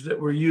of words that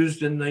were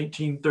used in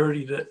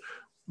 1930 that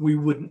we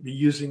wouldn't be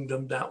using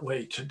them that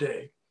way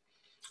today.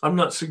 I'm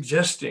not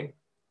suggesting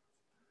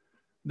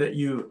that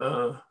you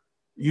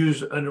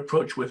use an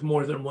approach with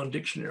more than one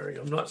dictionary.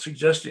 I'm not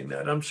suggesting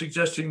that. I'm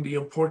suggesting the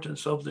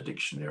importance of the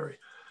dictionary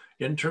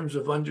in terms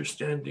of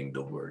understanding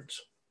the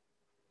words.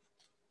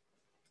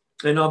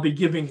 And I'll be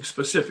giving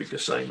specific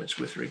assignments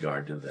with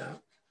regard to that.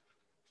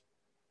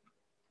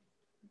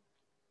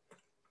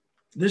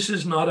 This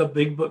is not a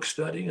big book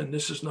study, and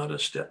this is not a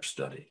step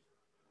study.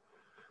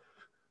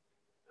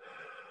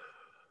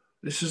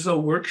 This is a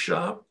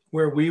workshop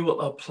where we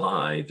will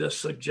apply the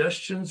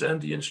suggestions and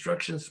the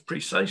instructions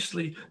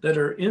precisely that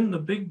are in the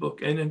big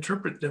book and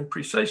interpret them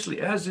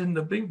precisely as in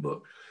the big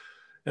book.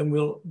 And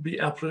we'll be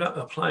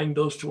applying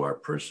those to our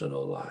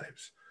personal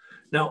lives.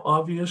 Now,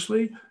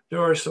 obviously,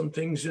 there are some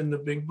things in the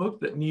big book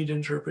that need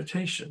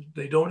interpretation.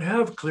 They don't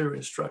have clear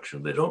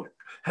instruction. They don't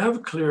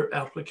have clear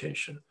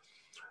application.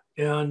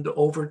 And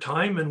over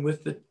time, and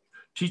with the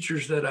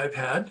teachers that I've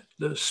had,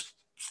 the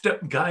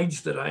step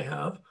guides that I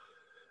have,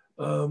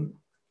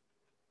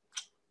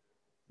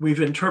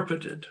 we've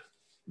interpreted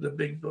the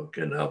big book,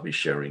 and I'll be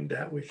sharing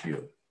that with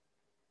you.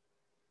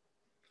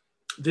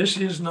 This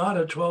is not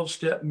a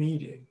 12-step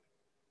meeting.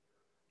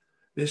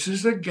 This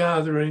is a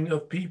gathering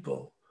of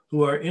people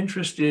who are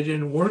interested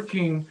in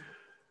working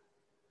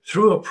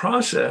through a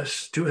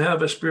process to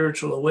have a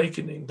spiritual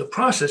awakening. The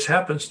process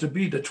happens to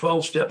be the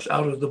 12 steps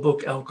out of the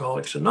book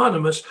Alcoholics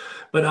Anonymous,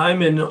 but I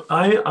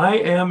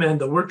am,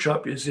 and the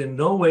workshop is in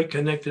no way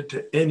connected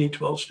to any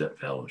 12-step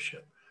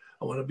fellowship.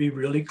 I want to be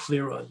really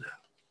clear on that.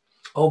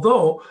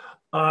 Although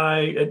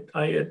I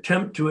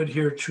attempt to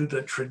adhere to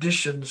the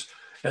traditions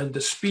and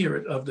the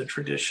spirit of the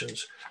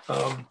traditions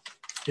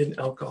in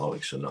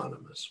Alcoholics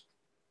Anonymous.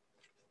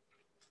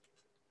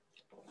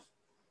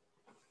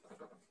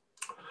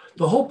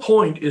 The whole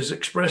point is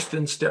expressed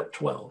in step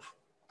 12.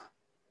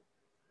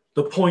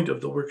 The point of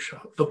the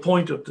workshop, the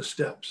point of the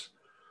steps.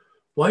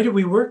 Why do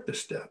we work the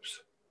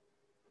steps?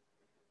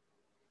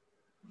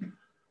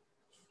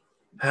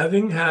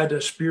 Having had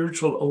a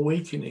spiritual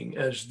awakening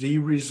as the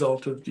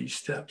result of these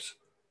steps.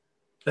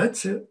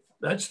 That's it.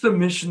 That's the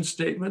mission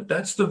statement.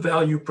 That's the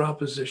value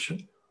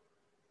proposition.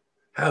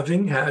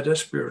 Having had a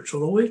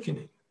spiritual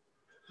awakening.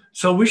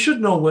 So we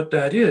should know what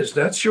that is.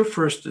 That's your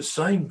first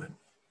assignment.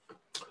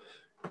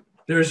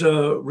 There's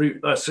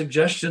a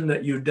suggestion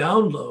that you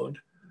download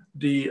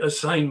the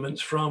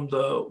assignments from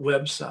the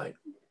website.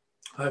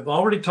 I've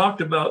already talked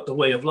about the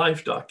Way of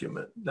Life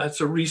document.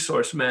 That's a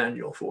resource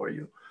manual for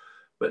you.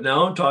 But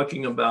now I'm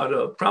talking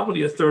about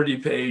probably a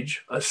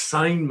 30-page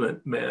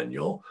assignment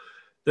manual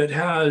that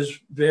has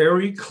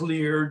very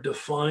clear,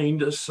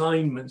 defined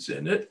assignments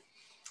in it,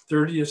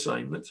 30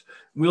 assignments.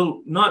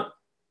 We'll not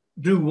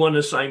do one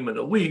assignment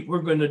a week.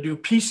 We're going to do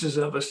pieces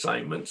of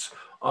assignments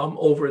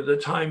over the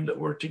time that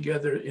we're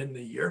together in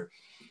the year.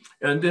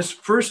 And this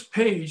first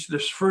page,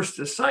 this first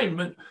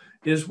assignment,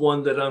 is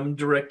one that I'm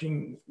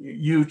directing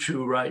you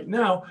to right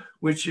now,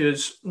 which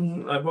is,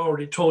 I've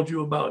already told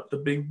you about the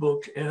big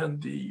book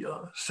and the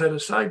set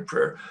aside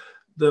prayer.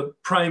 The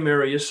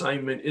primary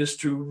assignment is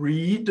to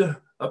read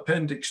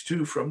Appendix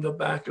 2 from the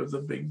back of the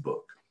big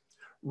book.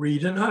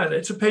 Read and highlight.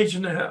 It's a page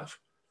and a half.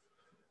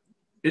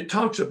 it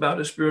talks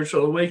about a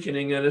spiritual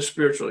awakening and a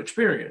spiritual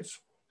experience.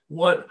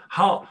 What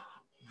are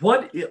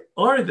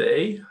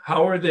they?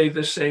 How are they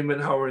the same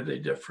and how are they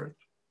different?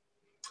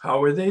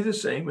 How are they the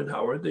same and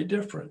how are they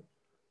different?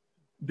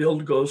 Bill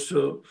goes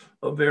to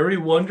a very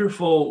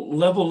wonderful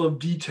level of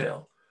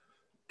detail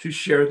to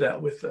share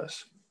that with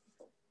us.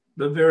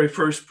 The very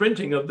first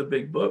printing of the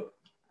big book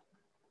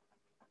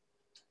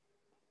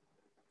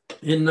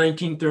in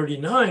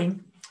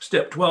 1939,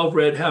 step 12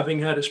 read, having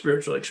had a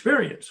spiritual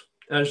experience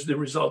as the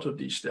result of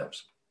these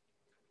steps.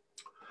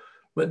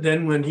 But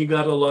then when he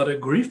got a lot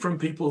of grief from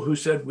people who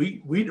said,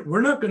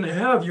 we're not going to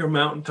have your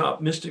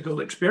mountaintop mystical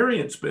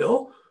experience,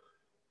 Bill,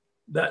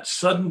 that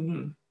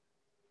sudden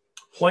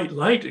white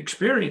light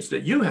experience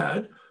that you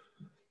had,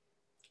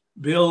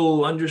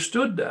 Bill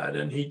understood that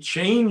and he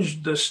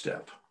changed the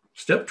step.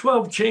 Step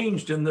 12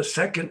 changed in the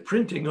second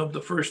printing of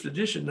the first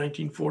edition,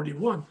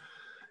 1941.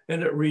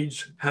 And it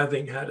reads,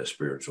 having had a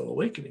spiritual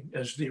awakening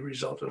as the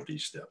result of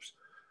these steps.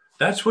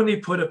 That's when he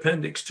put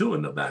Appendix 2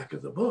 in the back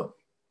of the book,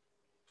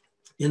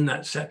 in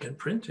that second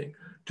printing,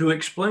 to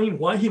explain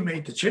why he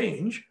made the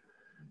change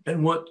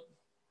and what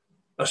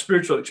a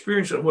spiritual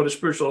experience and what a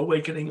spiritual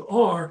awakening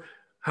are,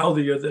 how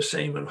they are the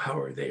same and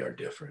how they are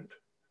different.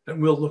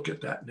 And we'll look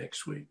at that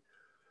next week.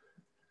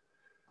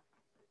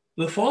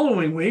 The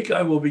following week,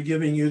 I will be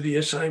giving you the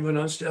assignment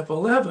on step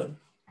 11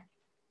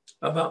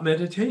 about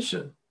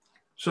meditation,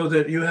 so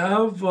that you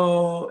have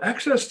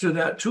access to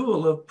that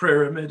tool of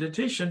prayer and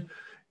meditation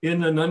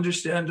in an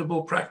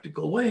understandable,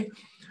 practical way,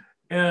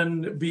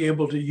 and be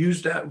able to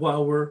use that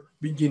while we're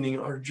beginning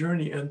our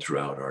journey and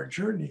throughout our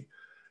journey.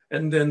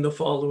 And then the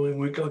following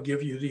week, I'll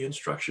give you the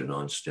instruction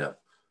on step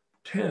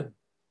 10,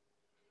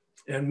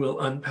 and we'll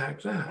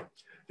unpack that.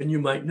 And you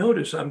might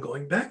notice I'm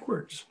going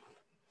backwards.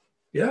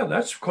 Yeah,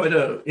 that's quite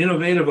an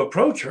innovative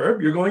approach,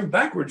 Herb. You're going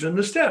backwards in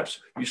the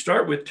steps. You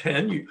start with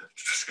 10,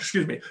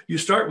 you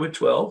start with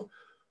 12,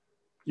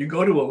 you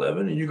go to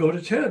 11, and you go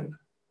to 10.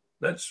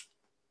 That's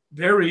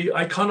very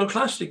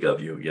iconoclastic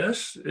of you.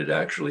 Yes, it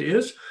actually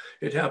is.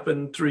 It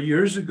happened 3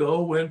 years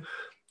ago when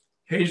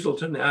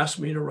Hazelton asked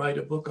me to write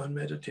a book on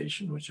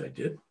meditation, which I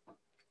did.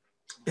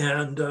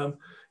 And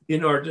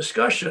in our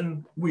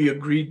discussion, we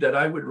agreed that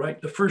I would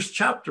write the first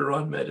chapter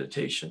on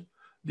meditation,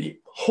 the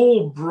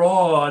whole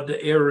broad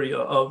area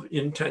of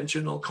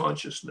intentional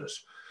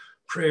consciousness,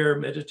 prayer,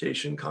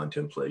 meditation,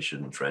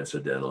 contemplation,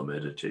 transcendental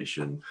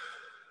meditation,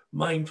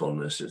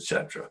 mindfulness,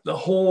 etc. The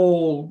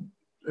whole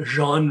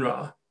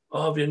genre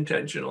of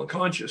intentional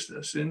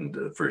consciousness in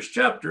the first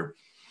chapter,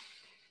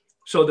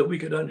 so that we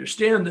could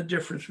understand the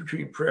difference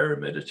between prayer,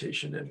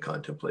 meditation, and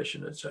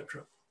contemplation,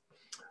 etc.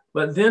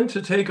 But then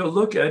to take a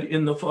look at,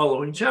 in the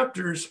following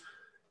chapters,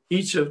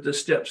 each of the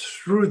steps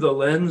through the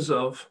lens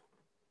of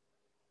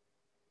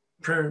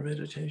prayer and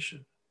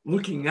meditation,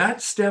 looking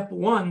at step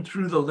 1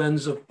 through the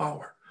lens of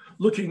power,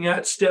 looking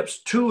at steps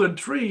 2 and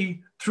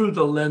 3 through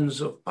the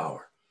lens of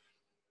power.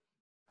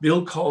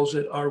 Bill calls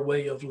it our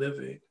way of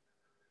living.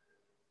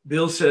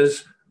 Bill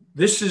says,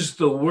 this is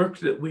the work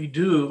that we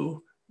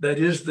do, that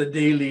is the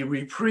daily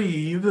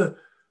reprieve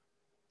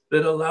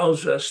that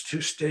allows us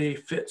to stay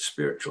fit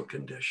spiritual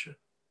condition.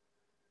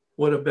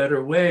 What a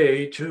better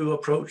way to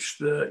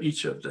approach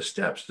each of the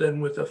steps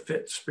than with a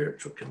fit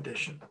spiritual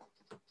condition.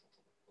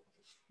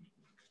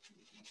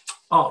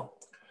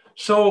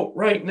 So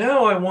right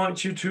now I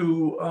want you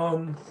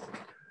to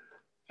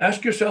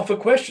ask yourself a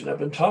question. I've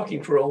been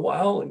talking for a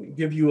while and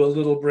give you a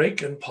little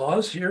break and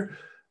pause here.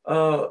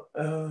 I'm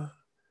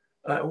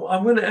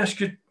going to ask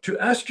you to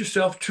ask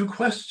yourself 2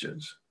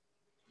 questions.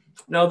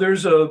 Now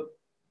there's an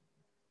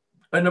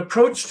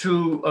approach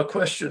to a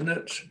question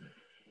that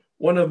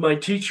one of my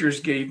teachers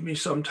gave me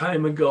some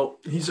time ago.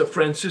 He's a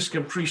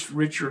Franciscan priest,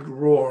 Richard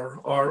Rohr,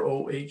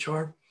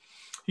 R-O-H-R.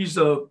 He's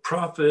a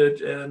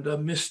prophet and a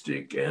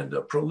mystic and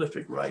a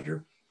prolific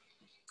writer,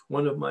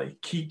 one of my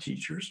key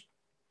teachers.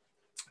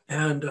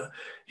 And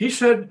he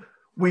said,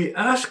 we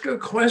ask a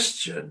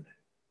question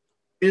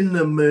in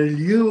the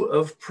milieu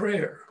of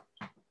prayer,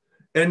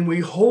 and we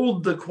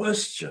hold the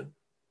question,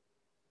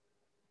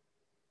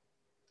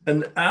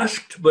 an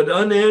asked but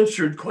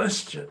unanswered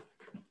question,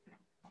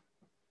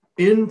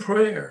 in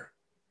prayer,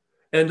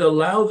 and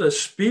allow the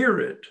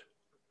Spirit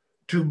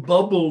to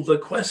bubble the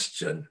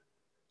question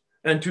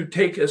and to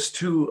take us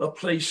to a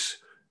place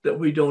that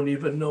we don't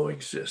even know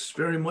exists,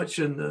 very much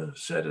in the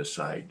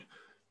set-aside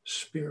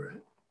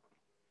spirit.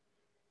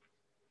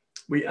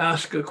 We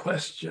ask a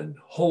question,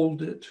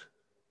 hold it,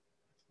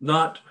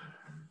 not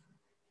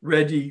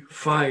ready,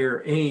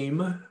 fire,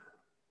 aim,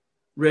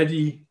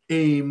 ready,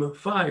 aim,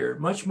 fire,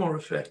 much more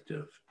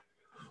effective.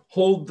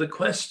 Hold the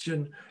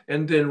question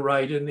and then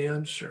write an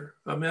answer.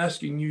 I'm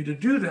asking you to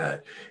do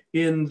that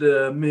in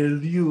the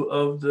milieu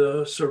of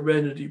the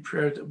serenity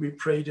prayer that we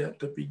prayed at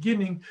the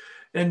beginning,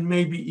 and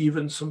maybe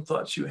even some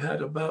thoughts you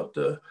had about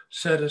the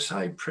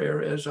set-aside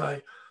prayer as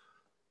I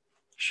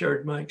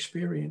shared my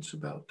experience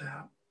about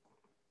that.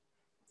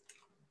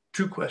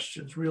 2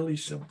 questions, really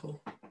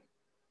simple.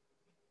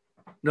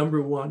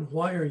 Number 1,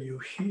 why are you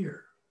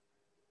here?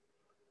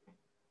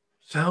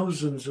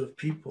 Thousands of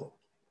people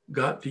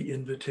got the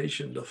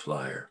invitation, the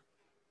flyer,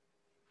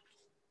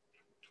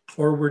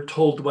 or were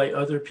told by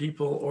other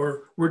people,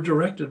 or were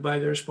directed by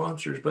their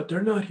sponsors, but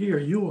they're not here.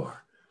 You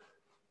are.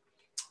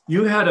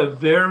 You had a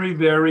very,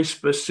 very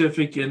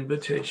specific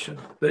invitation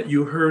that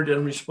you heard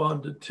and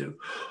responded to,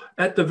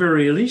 at the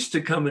very least,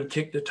 to come and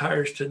kick the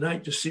tires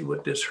tonight to see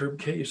what this Herb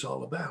K is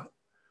all about.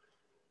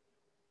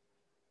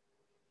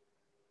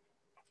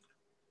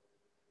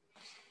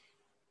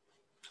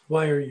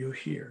 Why are you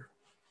here?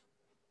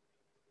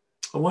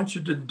 I want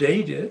you to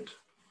date it.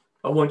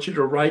 I want you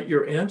to write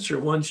your answer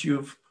once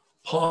you've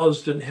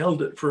paused and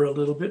held it for a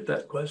little bit,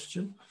 that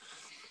question.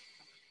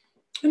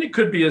 And it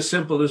could be as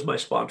simple as my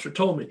sponsor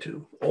told me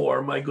to,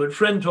 or my good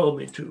friend told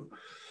me to,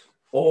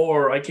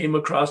 or I came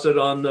across it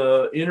on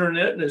the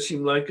internet and it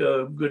seemed like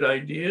a good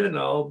idea, and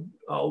I'll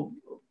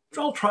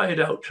try it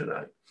out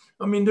tonight.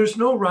 I mean, there's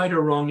no right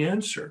or wrong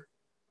answer.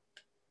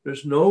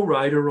 There's no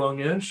right or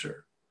wrong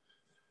answer.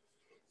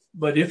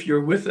 But if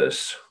you're with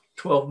us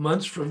 12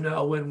 months from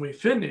now when we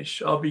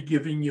finish, I'll be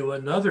giving you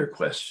another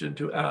question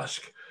to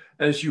ask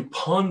as you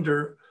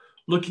ponder,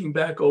 looking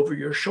back over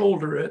your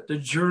shoulder at the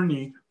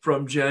journey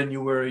from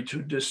January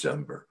to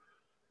December,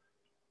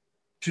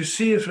 to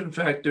see if in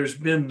fact there's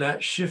been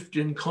that shift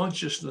in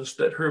consciousness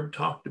that Herb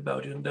talked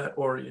about in that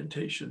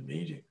orientation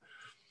meeting.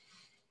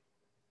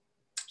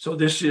 So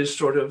this is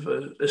sort of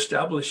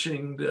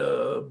establishing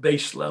the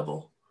base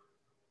level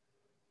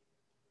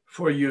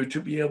for you to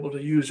be able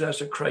to use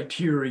as a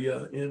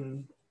criteria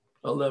in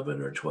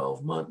 11 or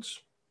 12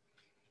 months.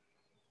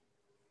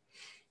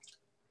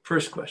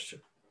 First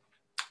question.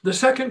 The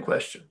second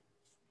question: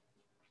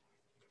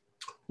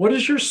 what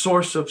is your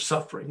source of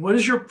suffering? What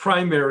is your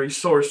primary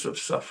source of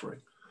suffering?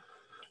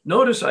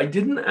 Notice I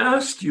didn't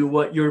ask you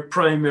what your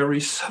primary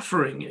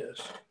suffering is.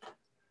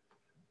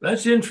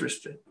 That's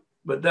interesting,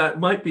 but that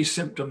might be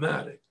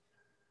symptomatic.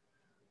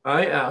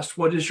 I asked,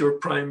 what is your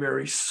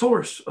primary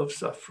source of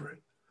suffering?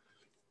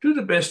 Do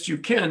the best you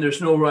can.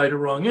 There's no right or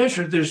wrong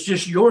answer. There's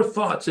just your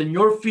thoughts and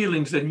your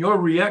feelings and your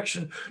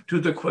reaction to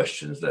the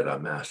questions that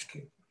I'm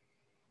asking.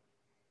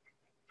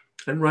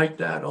 And write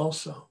that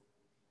also.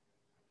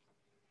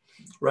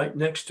 Right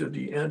next to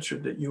the answer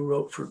that you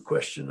wrote for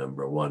question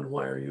number 1,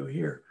 why are you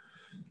here?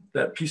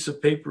 That piece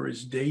of paper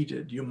is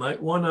dated. You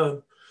might want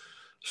to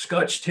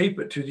Scotch tape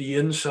it to the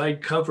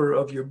inside cover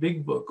of your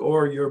big book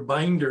or your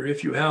binder,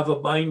 if you have a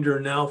binder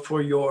now for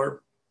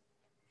your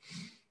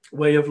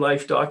way of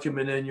life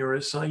document and your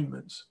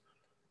assignments,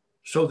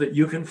 so that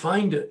you can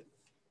find it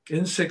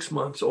in 6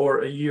 months or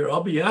a year.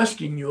 I'll be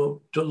asking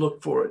you to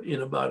look for it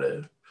in about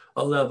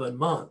 11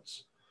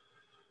 months.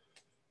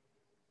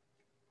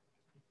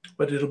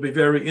 But it'll be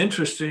very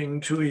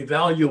interesting to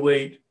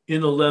evaluate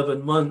in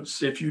 11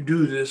 months, if you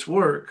do this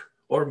work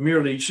or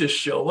merely just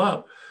show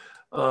up,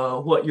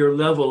 what your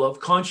level of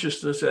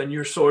consciousness and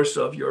your source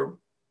of your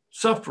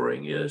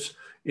suffering is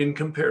in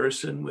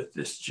comparison with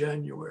this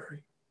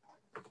January.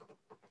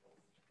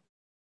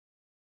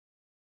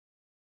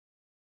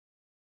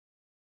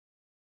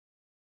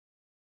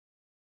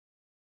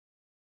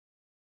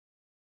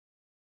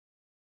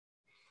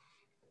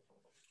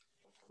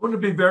 I want to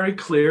be very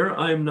clear.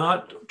 I'm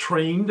not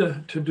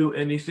trained to do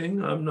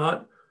anything. I'm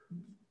not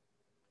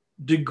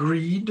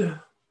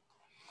degreed.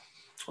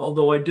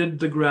 Although I did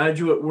the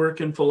graduate work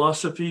in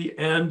philosophy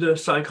and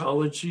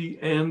psychology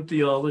and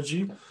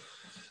theology,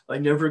 I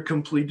never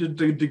completed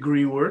the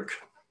degree work.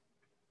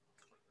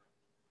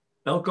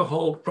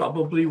 Alcohol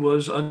probably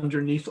was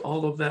underneath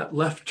all of that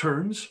left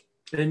turns.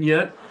 And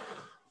yet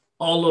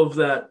all of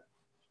that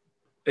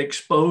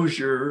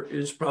exposure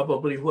is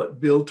probably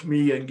what built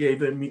me and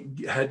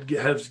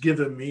has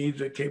given me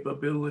the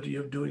capability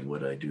of doing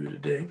what I do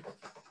today.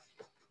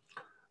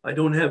 I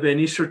don't have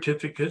any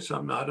certificates.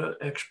 I'm not an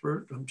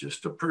expert. I'm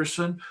just a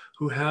person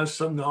who has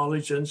some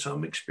knowledge and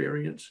some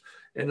experience,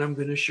 and I'm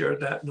going to share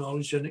that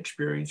knowledge and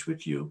experience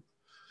with you.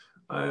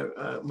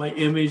 My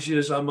image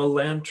is I'm a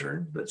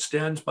lantern that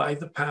stands by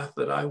the path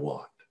that I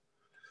walk.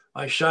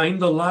 I shine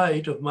the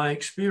light of my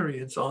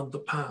experience on the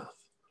path.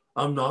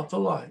 I'm not the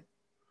light.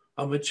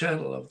 I'm a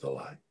channel of the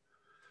light.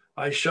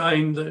 I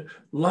shine the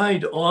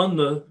light on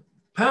the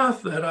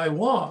path that I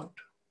walked,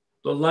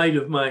 the light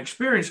of my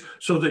experience,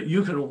 so that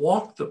you can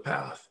walk the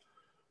path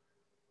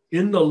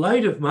in the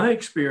light of my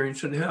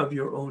experience and have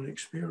your own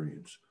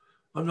experience.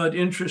 I'm not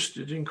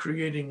interested in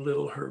creating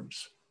little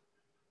herbs.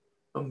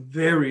 I'm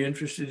very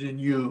interested in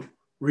you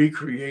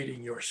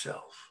recreating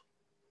yourself,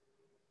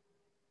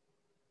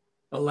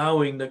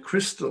 allowing the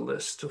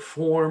chrysalis to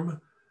form,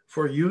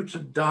 for you to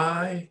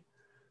die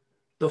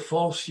the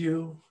false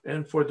you,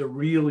 and for the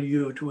real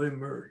you to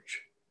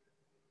emerge.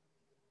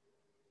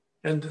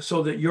 And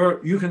so that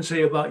you can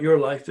say about your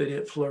life that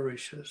it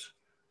flourishes.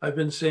 I've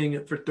been saying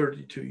it for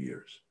 32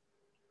 years.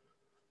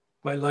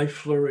 My life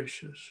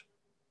flourishes.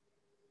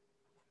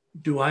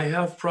 Do I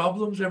have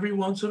problems every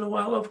once in a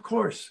while? Of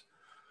course.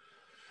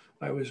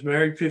 I was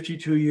married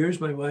 52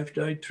 years. My wife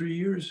died 3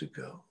 years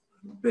ago.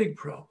 Big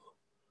problem.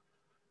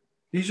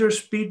 These are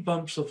speed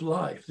bumps of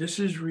life. This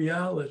is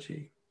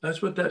reality.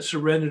 That's what that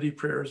serenity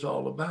prayer is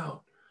all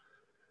about.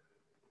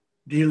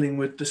 dealing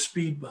with the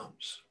speed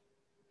bumps.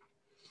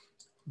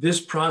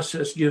 This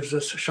process gives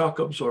us shock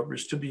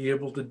absorbers to be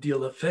able to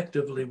deal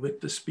effectively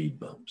with the speed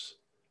bumps.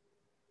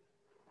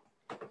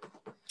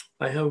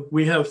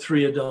 We have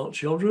 3 adult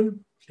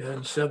children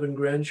and 7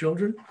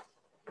 grandchildren.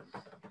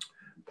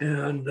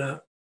 And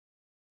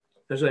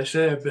as I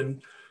say, I've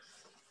been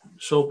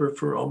sober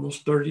for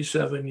almost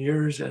 37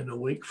 years and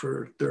awake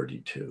for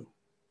 32.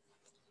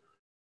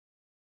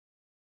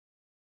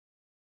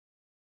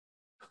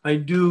 I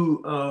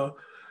do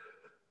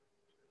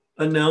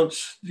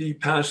announce the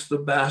pass the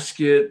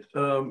basket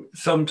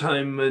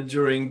sometime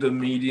during the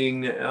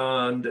meeting,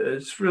 and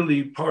it's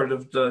really part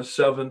of the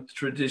 7th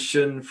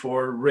tradition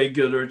for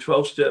regular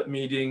 12-step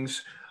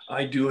meetings.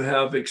 I do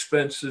have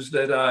expenses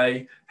that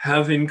I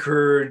have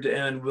incurred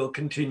and will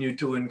continue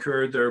to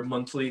incur. Their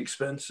monthly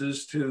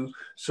expenses to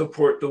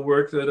support the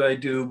work that I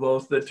do,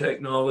 both the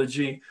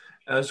technology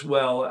as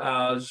well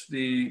as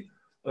the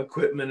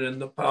equipment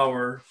and the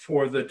power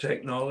for the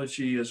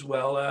technology, as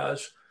well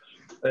as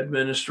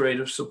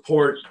administrative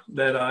support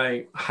that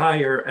I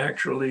hire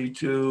actually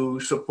to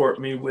support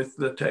me with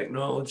the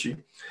technology.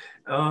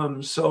 I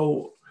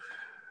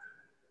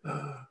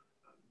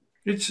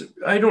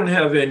don't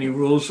have any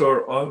rules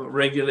or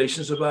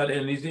regulations about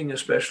anything,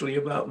 especially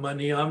about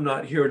money. I'm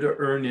not here to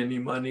earn any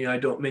money. I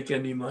don't make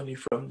any money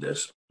from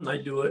this. I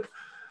do it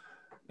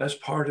as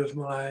part of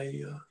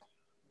my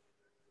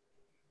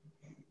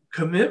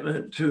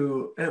commitment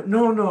to,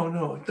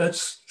 no,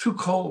 that's too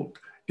cold.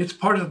 It's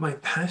part of my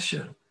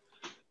passion.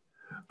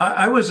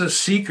 I was a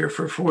seeker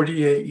for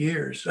 48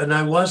 years, and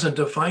I wasn't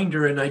a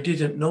finder, and I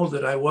didn't know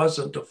that I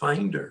wasn't a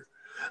finder.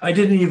 I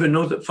didn't even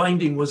know that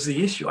finding was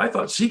the issue. I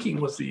thought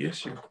seeking was the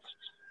issue.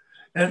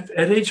 At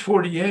age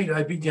 48,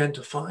 I began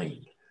to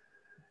find.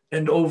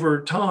 And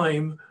over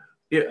time,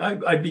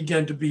 I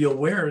began to be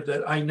aware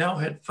that I now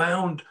had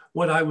found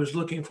what I was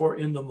looking for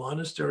in the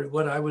monastery,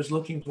 what I was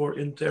looking for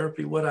in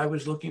therapy, what I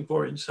was looking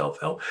for in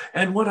self-help,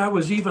 and what I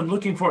was even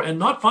looking for and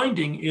not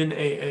finding in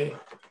AA.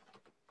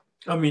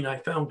 I mean, I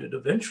found it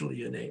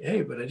eventually in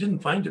AA, but I didn't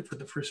find it for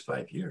the first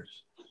 5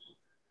 years.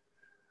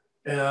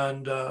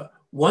 And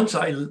once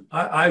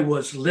I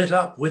was lit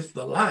up with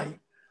the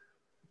light,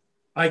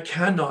 I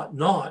cannot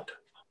not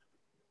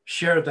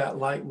share that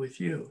light with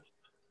you.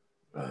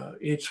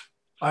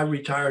 I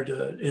retired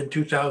in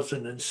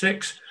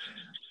 2006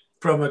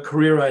 from a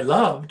career I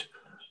loved,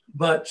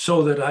 but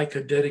so that I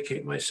could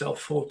dedicate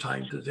myself full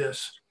time to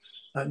this.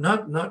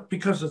 Not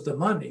because of the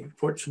money.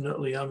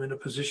 Fortunately, I'm in a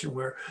position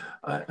where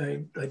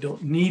I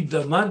don't need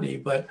the money,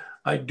 but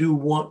I do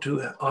want to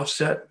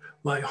offset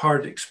my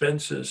hard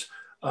expenses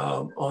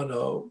on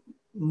a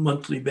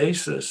monthly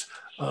basis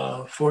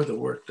for the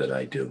work that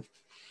I do.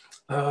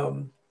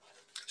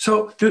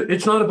 So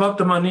it's not about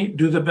the money.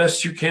 Do the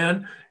best you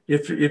can.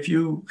 If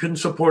you can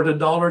support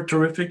 $1,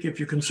 terrific. If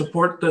you can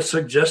support the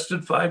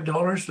suggested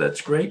 $5, that's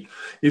great.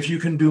 If you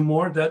can do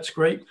more, that's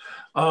great.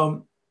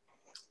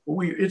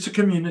 It's a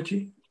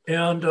community,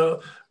 and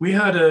we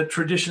had a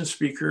tradition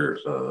speaker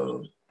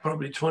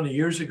probably 20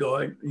 years ago.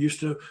 I used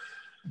to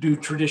do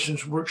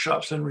traditions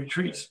workshops and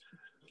retreats.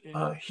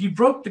 He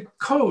broke the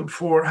code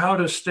for how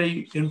to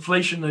stay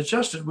inflation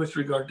adjusted with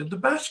regard to the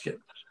basket.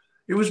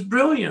 It was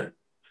brilliant.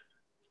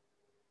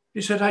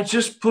 He said, I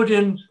just put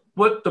in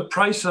what the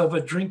price of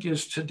a drink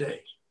is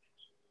today.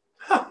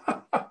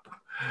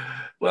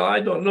 Well,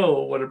 I don't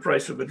know what a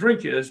price of a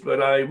drink is,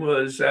 but I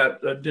was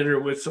at a dinner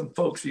with some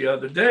folks the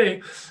other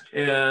day,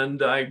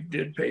 and I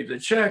did pay the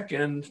check,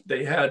 and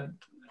they had,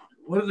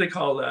 what do they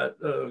call that?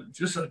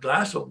 Just a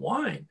glass of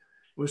wine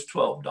was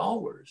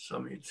 $12. I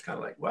mean, it's kind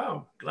of like,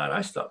 wow, glad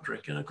I stopped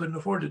drinking. I couldn't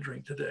afford to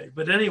drink today.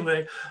 But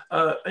anyway,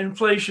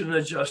 inflation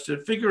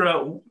adjusted, figure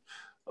out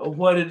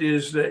what it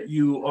is that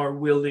you are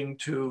willing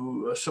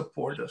to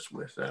support us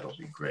with. That'll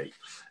be great.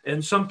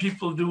 And some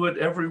people do it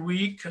every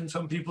week, and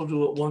some people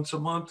do it once a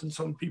month, and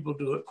some people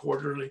do it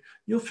quarterly.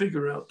 You'll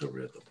figure out the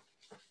rhythm,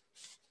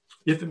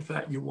 if in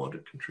fact you want to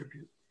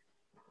contribute.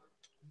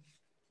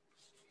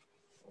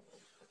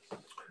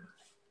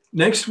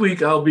 Next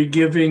week, I'll be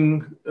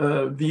giving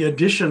the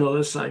additional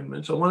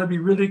assignments. I want to be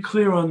really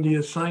clear on the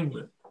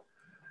assignment.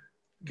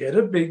 Get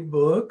a big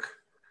book,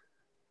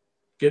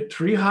 get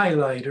 3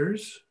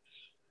 highlighters,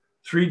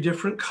 3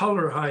 different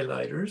color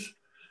highlighters.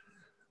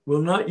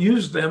 We'll not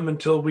use them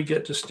until we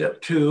get to step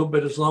 2,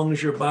 but as long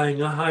as you're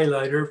buying a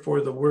highlighter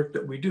for the work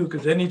that we do,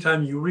 because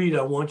anytime you read,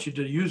 I want you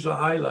to use a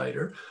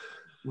highlighter,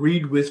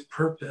 read with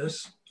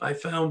purpose. I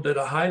found that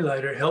a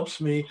highlighter helps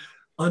me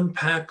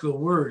unpack the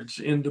words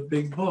in the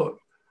big book.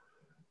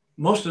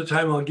 Most of the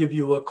time I'll give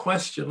you a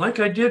question, like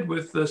I did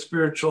with the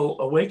Spiritual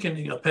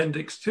Awakening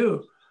Appendix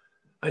 2.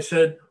 I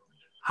said,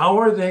 how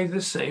are they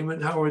the same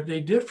and how are they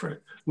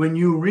different? When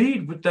you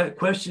read with that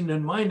question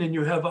in mind and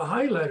you have a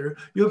highlighter,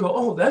 you'll go,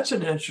 oh, that's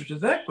an answer to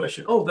that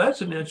question. Oh,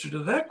 that's an answer to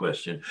that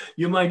question.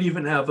 You might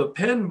even have a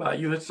pen by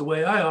you. It's the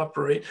way I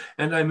operate.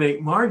 And I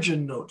make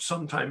margin notes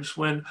sometimes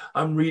when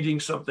I'm reading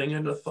something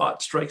and a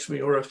thought strikes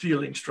me or a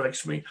feeling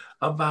strikes me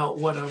about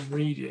what I'm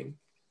reading.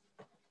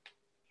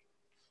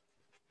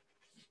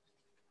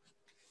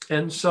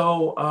 And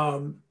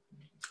so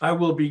I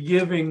will be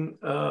giving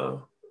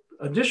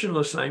additional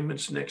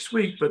assignments next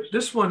week, but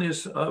this one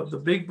is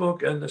the big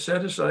book and the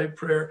set aside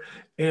prayer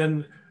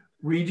and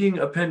reading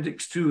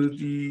Appendix 2,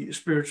 the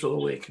spiritual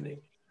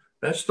awakening.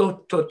 That's the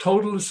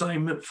total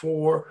assignment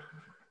for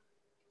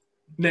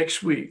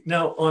next week.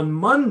 Now, on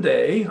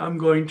Monday, I'm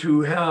going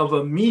to have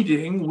a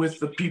meeting with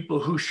the people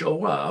who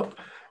show up,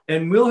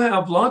 and we'll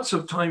have lots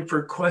of time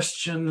for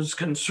questions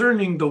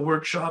concerning the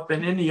workshop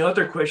and any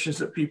other questions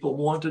that people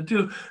want to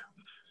do.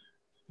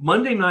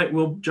 Monday night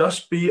will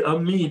just be a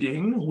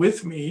meeting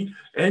with me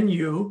and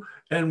you,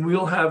 and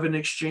we'll have an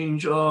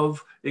exchange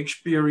of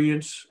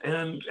experience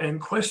and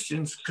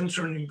questions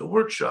concerning the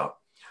workshop.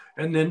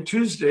 And then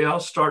Tuesday, I'll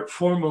start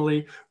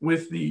formally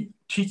with the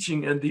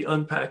teaching and the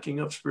unpacking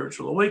of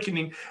spiritual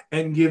awakening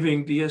and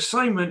giving the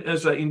assignment,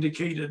 as I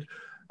indicated,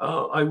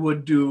 I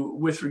would do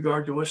with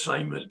regard to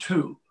assignment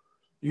 2.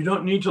 You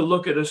don't need to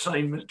look at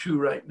assignment 2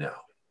 right now.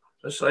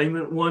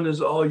 Assignment 1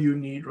 is all you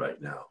need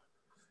right now.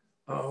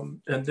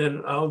 And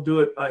then I'll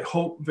do it, I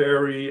hope,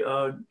 very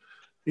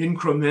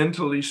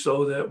incrementally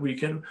so that we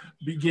can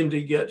begin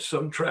to get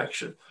some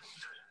traction.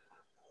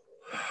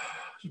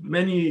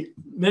 Many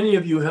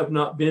of you have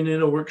not been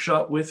in a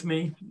workshop with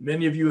me.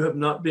 Many of you have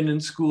not been in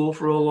school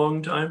for a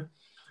long time.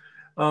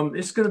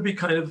 It's going to be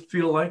kind of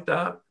feel like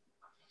that.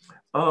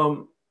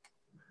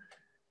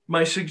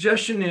 My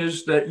suggestion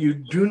is that you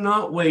do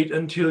not wait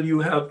until you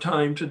have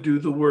time to do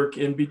the work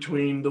in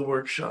between the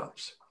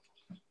workshops.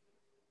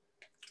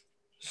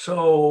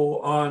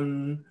 So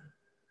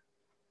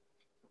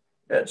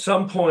at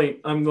some point,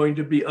 I'm going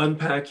to be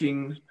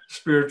unpacking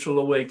spiritual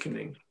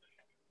awakening.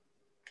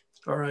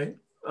 All right.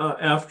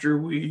 After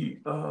we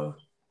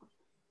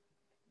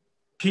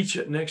teach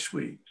it next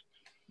week.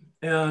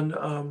 And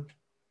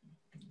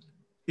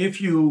if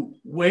you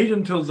wait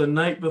until the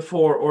night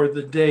before or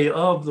the day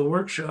of the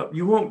workshop,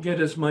 you won't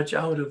get as much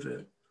out of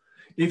it.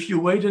 If you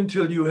wait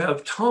until you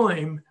have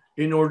time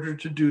in order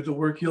to do the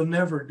work, you'll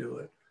never do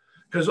it,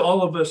 because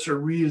all of us are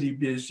really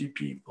busy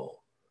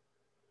people.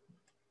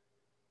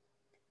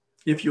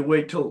 If you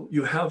wait till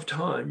you have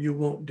time, you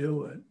won't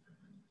do it.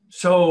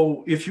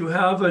 So if you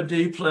have a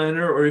day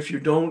planner, or if you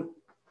don't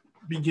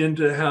begin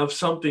to have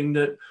something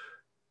that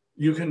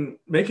you can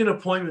make an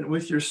appointment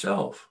with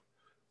yourself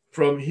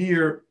from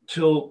here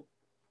till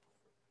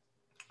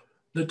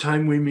the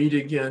time we meet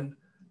again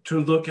to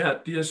look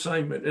at the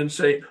assignment and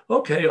say,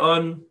 okay,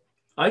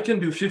 I can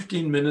do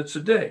 15 minutes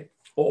a day,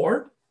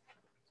 or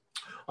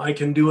I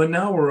can do an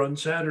hour on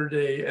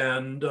Saturday,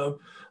 and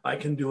I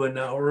can do an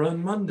hour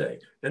on Monday,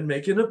 and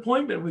make an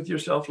appointment with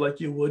yourself like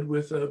you would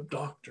with a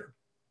doctor.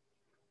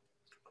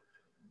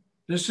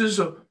 This is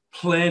a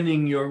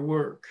planning your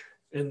work,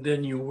 and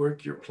then you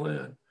work your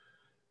plan.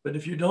 But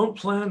if you don't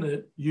plan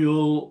it,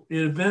 you'll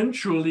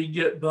eventually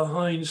get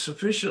behind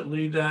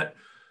sufficiently that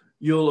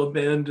you'll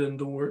abandon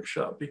the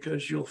workshop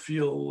because you'll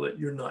feel that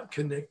you're not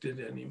connected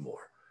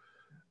anymore.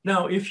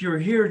 Now, if you're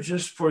here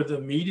just for the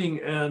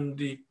meeting and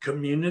the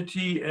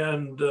community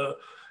and the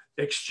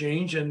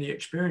exchange and the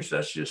experience,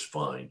 that's just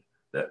fine.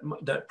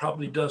 That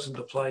probably doesn't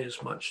apply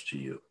as much to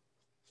you.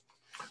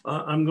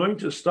 I'm going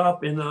to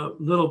stop in a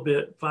little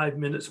bit, 5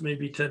 minutes,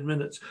 maybe 10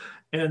 minutes,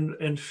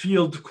 and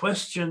field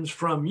questions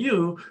from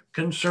you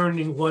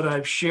concerning what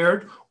I've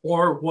shared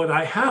or what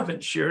I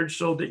haven't shared,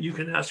 so that you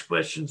can ask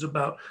questions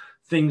about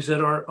things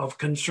that are of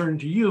concern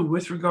to you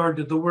with regard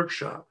to the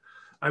workshop.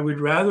 I would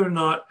rather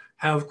not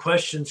have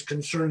questions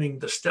concerning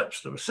the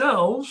steps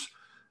themselves,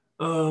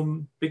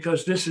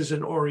 because this is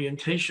an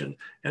orientation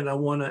and I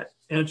want to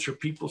answer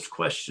people's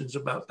questions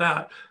about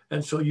that.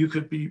 And so you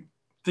could be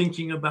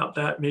thinking about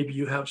that. Maybe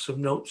you have some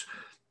notes,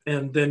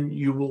 and then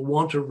you will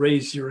want to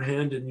raise your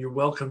hand, and you're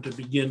welcome to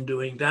begin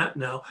doing that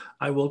now.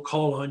 I will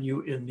call on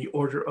you in the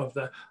order of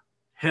the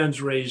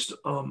hands raised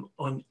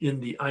in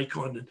the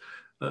icon.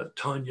 And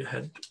Tanya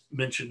had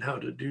mentioned how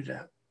to do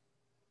that.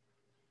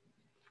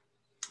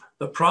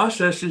 The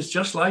process is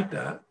just like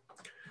that.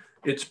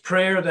 It's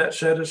prayer that's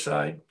set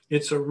aside.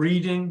 It's a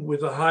reading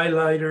with a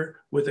highlighter,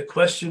 with a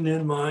question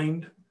in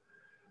mind,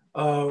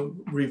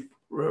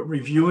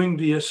 reviewing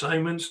the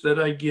assignments that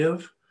I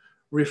give,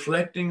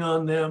 reflecting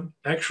on them,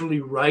 actually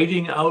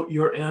writing out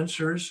your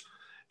answers,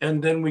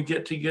 and then we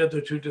get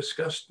together to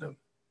discuss them.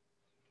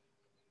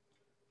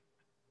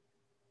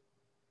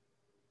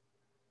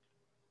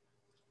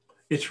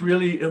 It's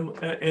really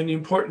an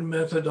important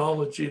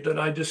methodology that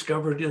I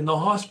discovered in the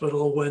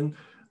hospital when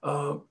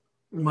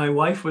my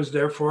wife was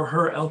there for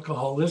her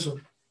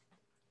alcoholism.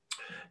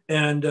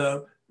 And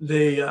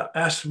they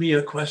asked me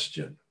a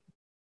question.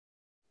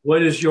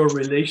 What is your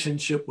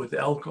relationship with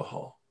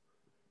alcohol?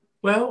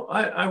 Well,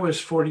 I was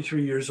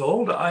 43 years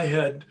old. I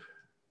had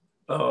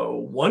a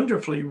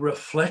wonderfully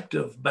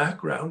reflective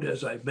background,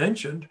 as I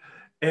mentioned,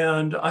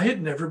 and I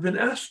had never been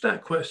asked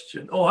that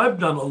question. Oh, I've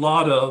done a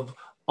lot of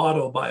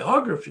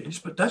autobiographies,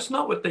 but that's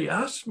not what they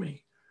asked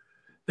me.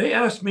 They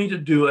asked me to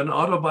do an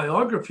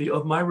autobiography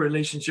of my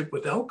relationship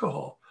with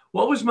alcohol.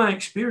 What was my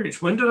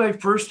experience? When did I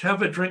first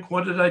have a drink?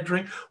 What did I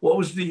drink? What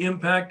was the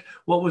impact?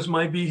 What was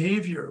my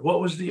behavior?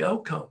 What was the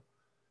outcome?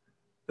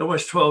 I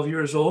was 12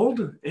 years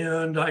old,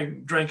 and I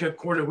drank a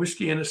quart of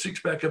whiskey and a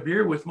six-pack of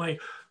beer with my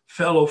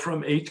fellow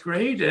from 8th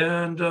grade,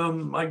 and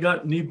I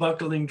got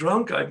knee-buckling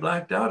drunk. I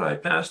blacked out, I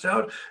passed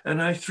out,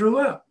 and I threw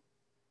up.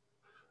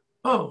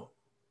 Oh.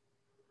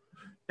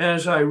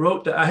 As I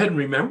wrote that, I hadn't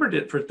remembered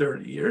it for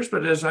 30 years,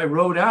 but as I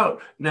wrote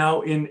out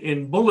now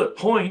in bullet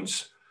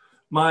points,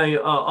 my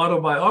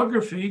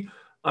autobiography,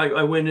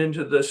 I went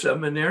into the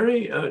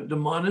seminary, the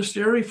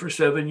monastery for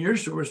 7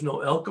 years. There was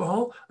no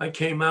alcohol. I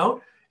came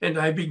out and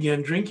I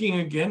began drinking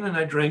again, and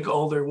I drank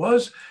all there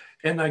was,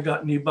 and I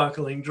got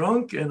knee-buckling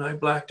drunk, and I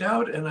blacked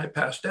out, and I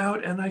passed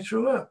out, and I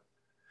threw up.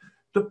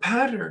 The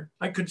pattern,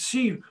 I could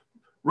see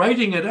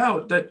writing it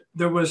out that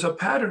there was a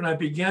pattern. I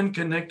began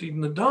connecting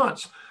the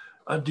dots.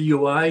 A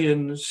DUI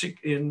in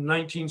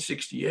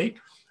 1968.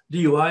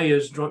 DUI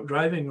is drunk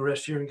driving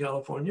arrest here in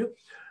California.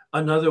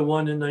 Another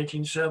one in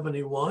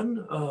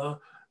 1971.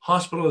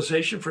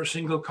 Hospitalization for a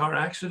single car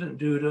accident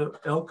due to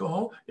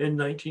alcohol in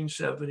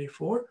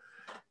 1974.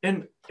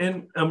 And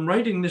I'm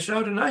writing this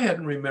out, and I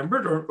hadn't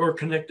remembered or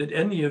connected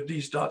any of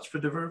these dots for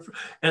the very first.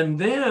 And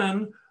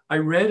then I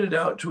read it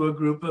out to a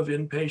group of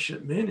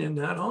inpatient men in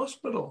that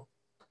hospital.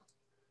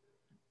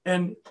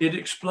 And it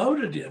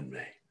exploded in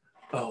me.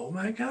 Oh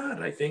my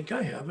God, I think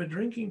I have a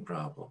drinking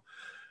problem.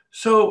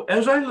 So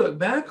as I look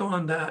back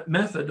on that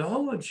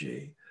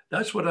methodology,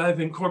 that's what I've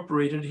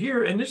incorporated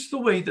here. And it's the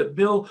way that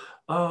Bill,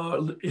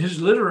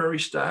 his literary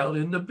style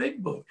in the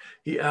big book,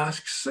 he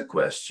asks the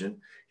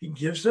question, he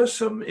gives us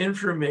some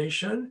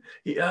information,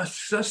 he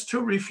asks us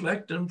to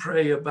reflect and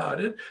pray about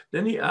it,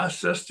 then he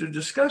asks us to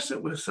discuss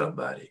it with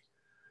somebody.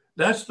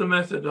 That's the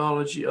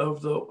methodology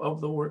of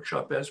the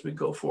workshop as we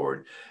go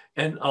forward.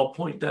 And I'll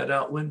point that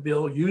out when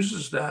Bill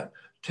uses that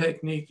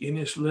technique in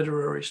his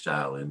literary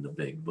style in the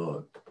big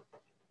book.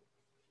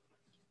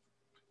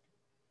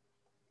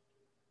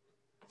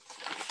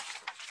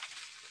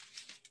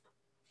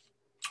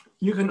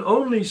 You can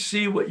only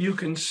see what you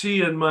can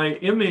see, and my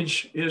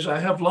image is I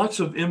have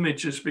lots of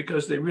images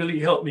because they really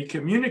help me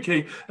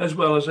communicate, as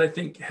well as I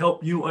think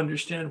help you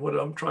understand what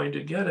I'm trying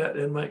to get at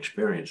in my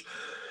experience,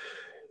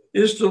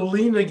 is to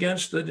lean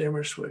against the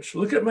dimmer switch.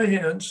 Look at my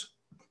hands,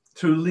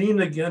 to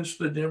lean against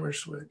the dimmer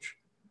switch,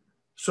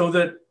 so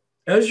that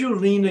as you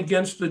lean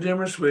against the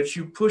dimmer switch,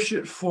 you push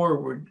it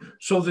forward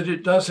so that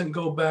it doesn't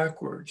go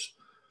backwards.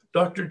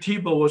 Dr.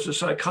 Tebow was a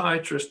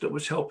psychiatrist that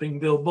was helping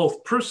Bill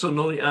both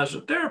personally as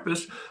a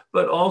therapist,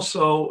 but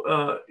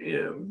also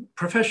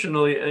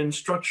professionally in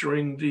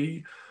structuring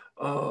the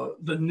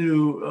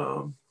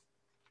new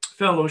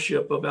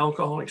fellowship of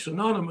Alcoholics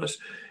Anonymous.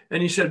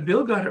 And he said,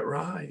 Bill got it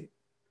right.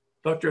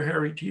 Dr.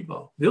 Harry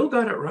Tebow, Bill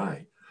got it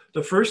right.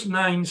 The first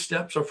 9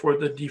 steps are for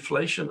the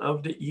deflation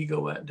of the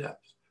ego at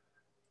depth.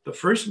 The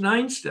first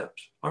 9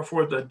 steps are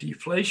for the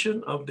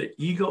deflation of the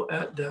ego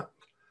at depth.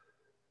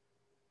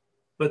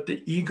 But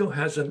the ego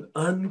has an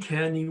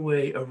uncanny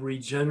way of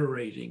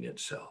regenerating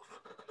itself.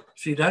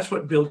 See, that's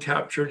what Bill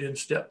captured in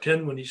step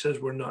 10 when he says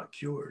we're not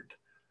cured.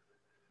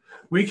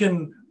 We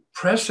can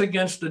press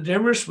against the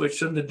dimmer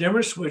switch, and the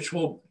dimmer switch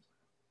will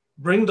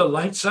bring the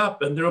lights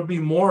up, and there'll be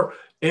more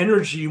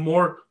energy,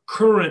 more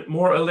current,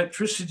 more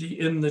electricity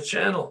in the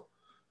channel,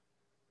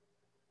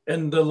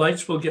 and the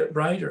lights will get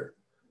brighter.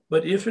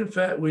 But if in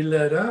fact we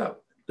let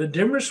up, the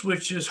dimmer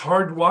switch is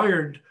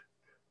hardwired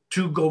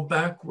to go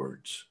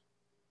backwards.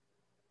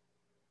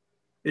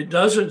 It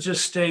doesn't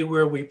just stay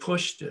where we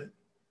pushed it.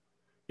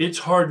 It's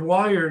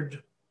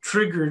hardwired,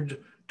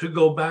 triggered to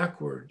go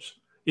backwards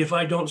if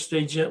I don't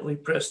stay gently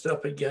pressed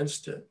up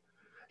against it.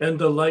 And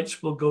the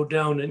lights will go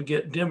down and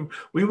get dim.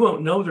 We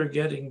won't know they're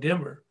getting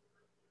dimmer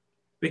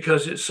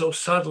because it's so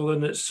subtle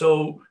and it's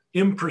so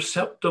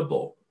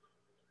imperceptible.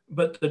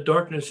 But the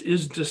darkness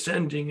is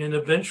descending, and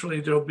eventually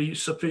there'll be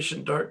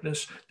sufficient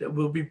darkness that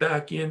we'll be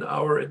back in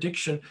our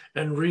addiction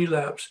and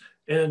relapse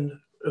and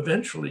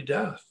eventually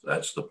death.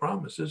 That's the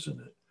promise, isn't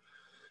it?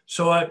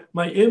 So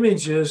my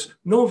image is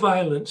no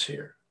violence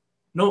here.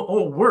 No,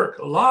 work,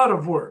 a lot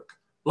of work,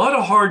 a lot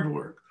of hard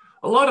work,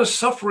 a lot of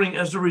suffering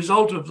as a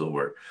result of the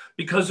work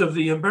because of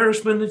the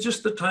embarrassment and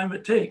just the time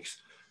it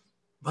takes.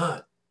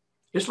 But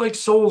it's like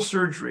soul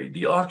surgery.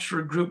 The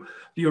Oxford group,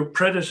 your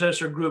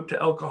predecessor group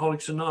to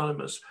Alcoholics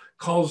Anonymous,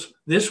 calls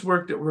this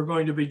work that we're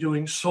going to be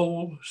doing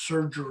soul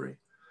surgery,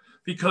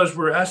 because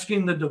we're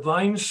asking the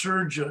divine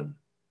surgeon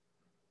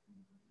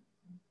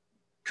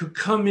to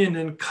come in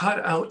and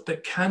cut out the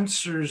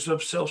cancers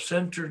of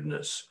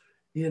self-centeredness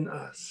in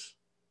us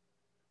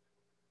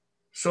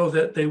so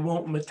that they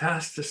won't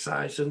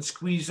metastasize and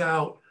squeeze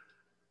out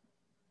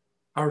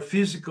our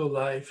physical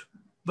life,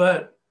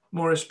 but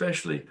more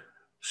especially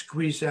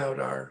squeeze out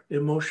our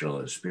emotional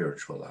and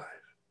spiritual life.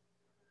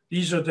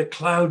 These are the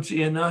clouds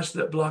in us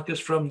that block us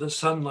from the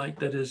sunlight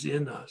that is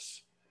in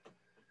us.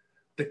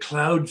 The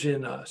clouds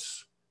in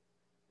us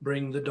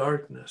bring the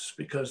darkness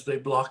because they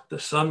block the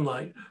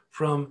sunlight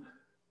from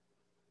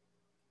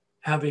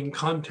having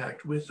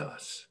contact with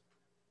us.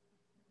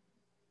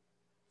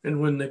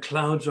 And when the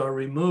clouds are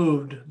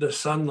removed, the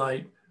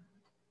sunlight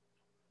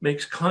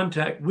makes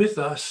contact with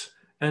us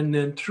and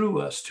then through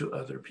us to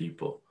other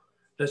people.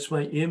 That's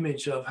my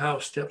image of how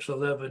steps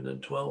 11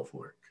 and 12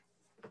 work.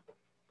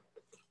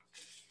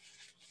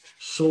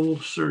 Soul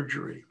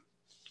surgery,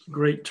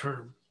 great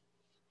term.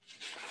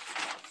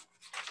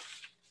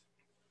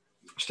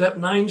 Step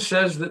 9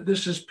 says that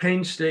this is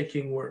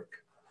painstaking work.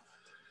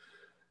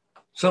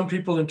 Some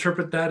people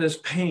interpret that as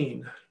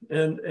pain.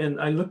 And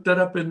I looked that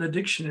up in the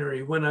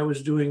dictionary when I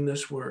was doing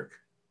this work.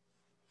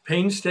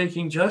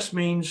 Painstaking just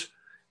means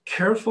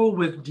careful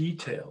with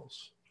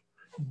details,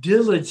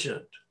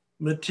 diligent,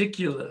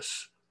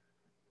 meticulous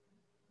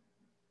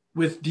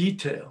with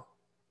detail.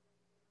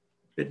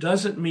 It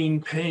doesn't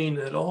mean pain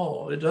at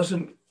all. It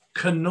doesn't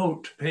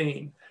connote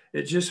pain.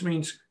 It just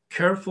means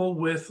careful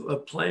with the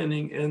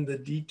planning and the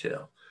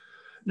detail.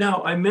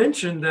 Now, I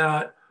mentioned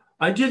that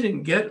I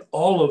didn't get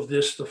all of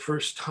this the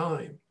first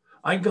time.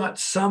 I got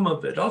some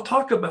of it. I'll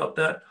talk about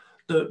that,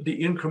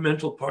 the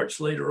incremental parts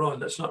later on.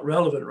 That's not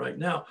relevant right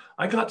now.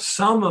 I got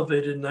some of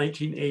it in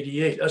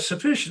 1988, a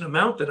sufficient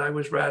amount that I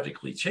was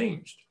radically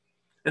changed.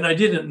 And I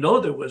didn't know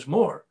there was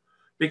more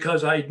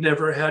because I'd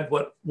never had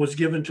what was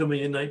given to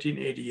me in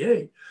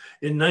 1988.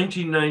 In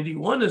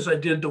 1991, as I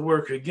did the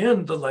work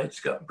again, the lights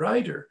got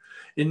brighter.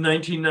 In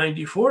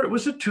 1994, it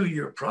was a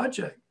 2-year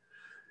project.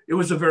 It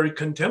was a very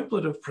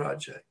contemplative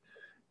project.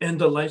 And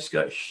the lights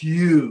got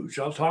huge.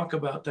 I'll talk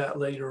about that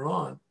later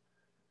on.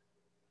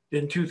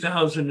 In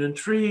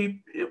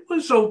 2003, it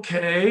was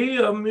okay.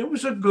 It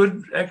was a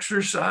good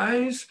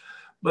exercise,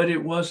 but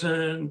it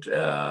wasn't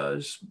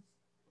as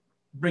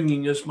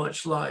bringing as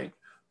much light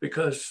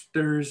because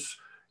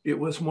it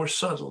was more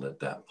subtle at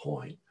that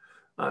point.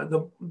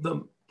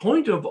 The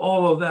point of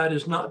all of that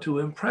is not to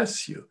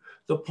impress you.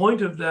 The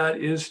point of that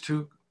is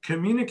to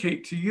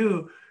communicate to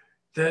you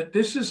that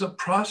this is a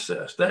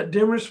process. That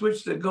dimmer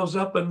switch that goes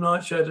up a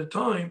notch at a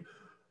time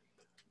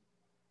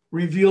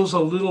reveals a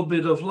little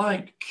bit of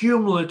light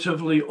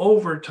cumulatively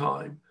over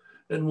time.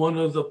 And one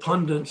of the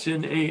pundits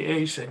in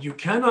AA said, you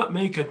cannot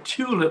make a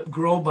tulip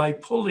grow by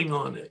pulling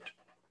on it.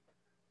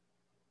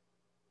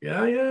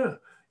 Yeah.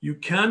 You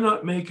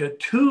cannot make a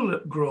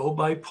tulip grow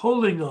by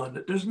pulling on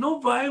it. There's no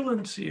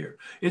violence here.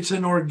 It's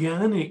an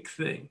organic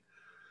thing.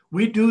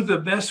 We do the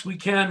best we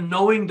can,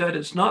 knowing that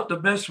it's not the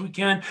best we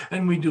can,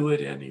 and we do it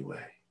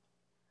anyway.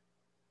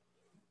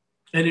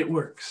 And it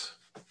works.